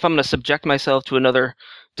 I don't know if I'm going to subject myself to another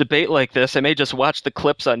debate like this. I may just watch the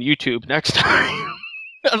clips on YouTube next time.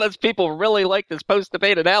 Unless people really like this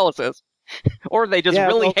post-debate analysis. Or they just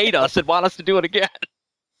hate us and want us to do it again.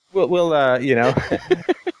 We'll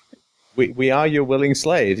we are your willing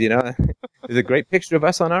slaves, There's a great picture of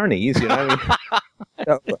us on our knees,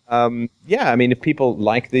 if people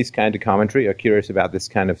like this kind of commentary, are curious about this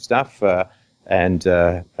kind of stuff, or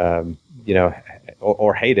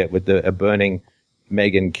hate it with the burning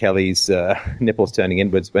Megyn Kelly's nipples turning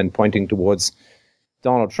inwards when pointing towards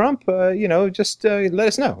Donald Trump, just let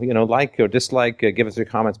us know. Like or dislike, give us your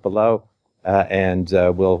comments below, and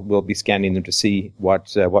we'll be scanning them to see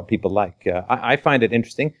what people like. I find it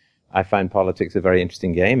interesting. I find politics a very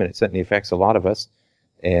interesting game, and it certainly affects a lot of us.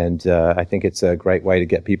 And I think it's a great way to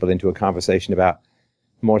get people into a conversation about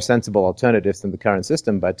more sensible alternatives than the current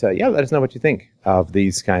system. But let us know what you think of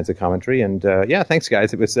these kinds of commentary. And thanks,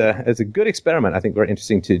 guys. It was a good experiment. I think very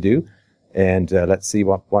interesting to do. And let's see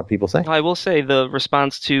what people say. I will say the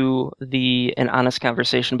response to An Honest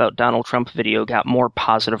Conversation About Donald Trump video got more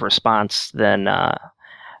positive response than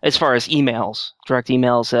as far as emails, direct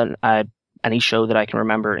emails, than any show that I can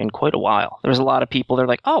remember in quite a while. There was a lot of people that are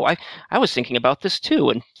like, oh, I was thinking about this too,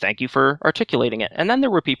 and thank you for articulating it. And then there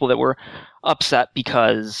were people that were upset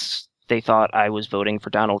because they thought I was voting for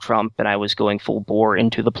Donald Trump and I was going full bore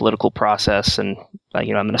into the political process, and I'm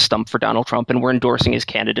going to stump for Donald Trump and we're endorsing his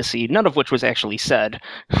candidacy, none of which was actually said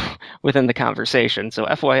within the conversation. So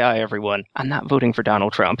FYI, everyone, I'm not voting for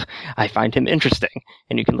Donald Trump. I find him interesting,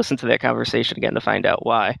 and you can listen to that conversation again to find out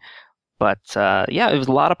why. But it was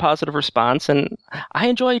a lot of positive response, and I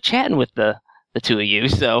enjoy chatting with the two of you,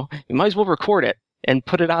 so you might as well record it and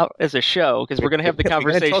put it out as a show, because we're going to have the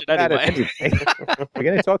conversation anyway. We're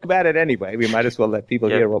going to talk about it anyway. We might as well let people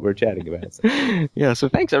hear what we're chatting about. So. So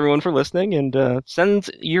thanks, everyone, for listening, and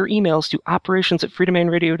send your emails to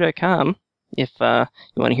operations@freedomainradio.com if you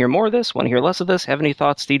want to hear more of this, want to hear less of this, have any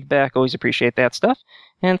thoughts, feedback. Always appreciate that stuff.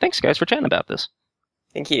 And thanks, guys, for chatting about this.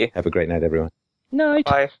 Thank you. Have a great night, everyone. Night.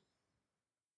 Bye.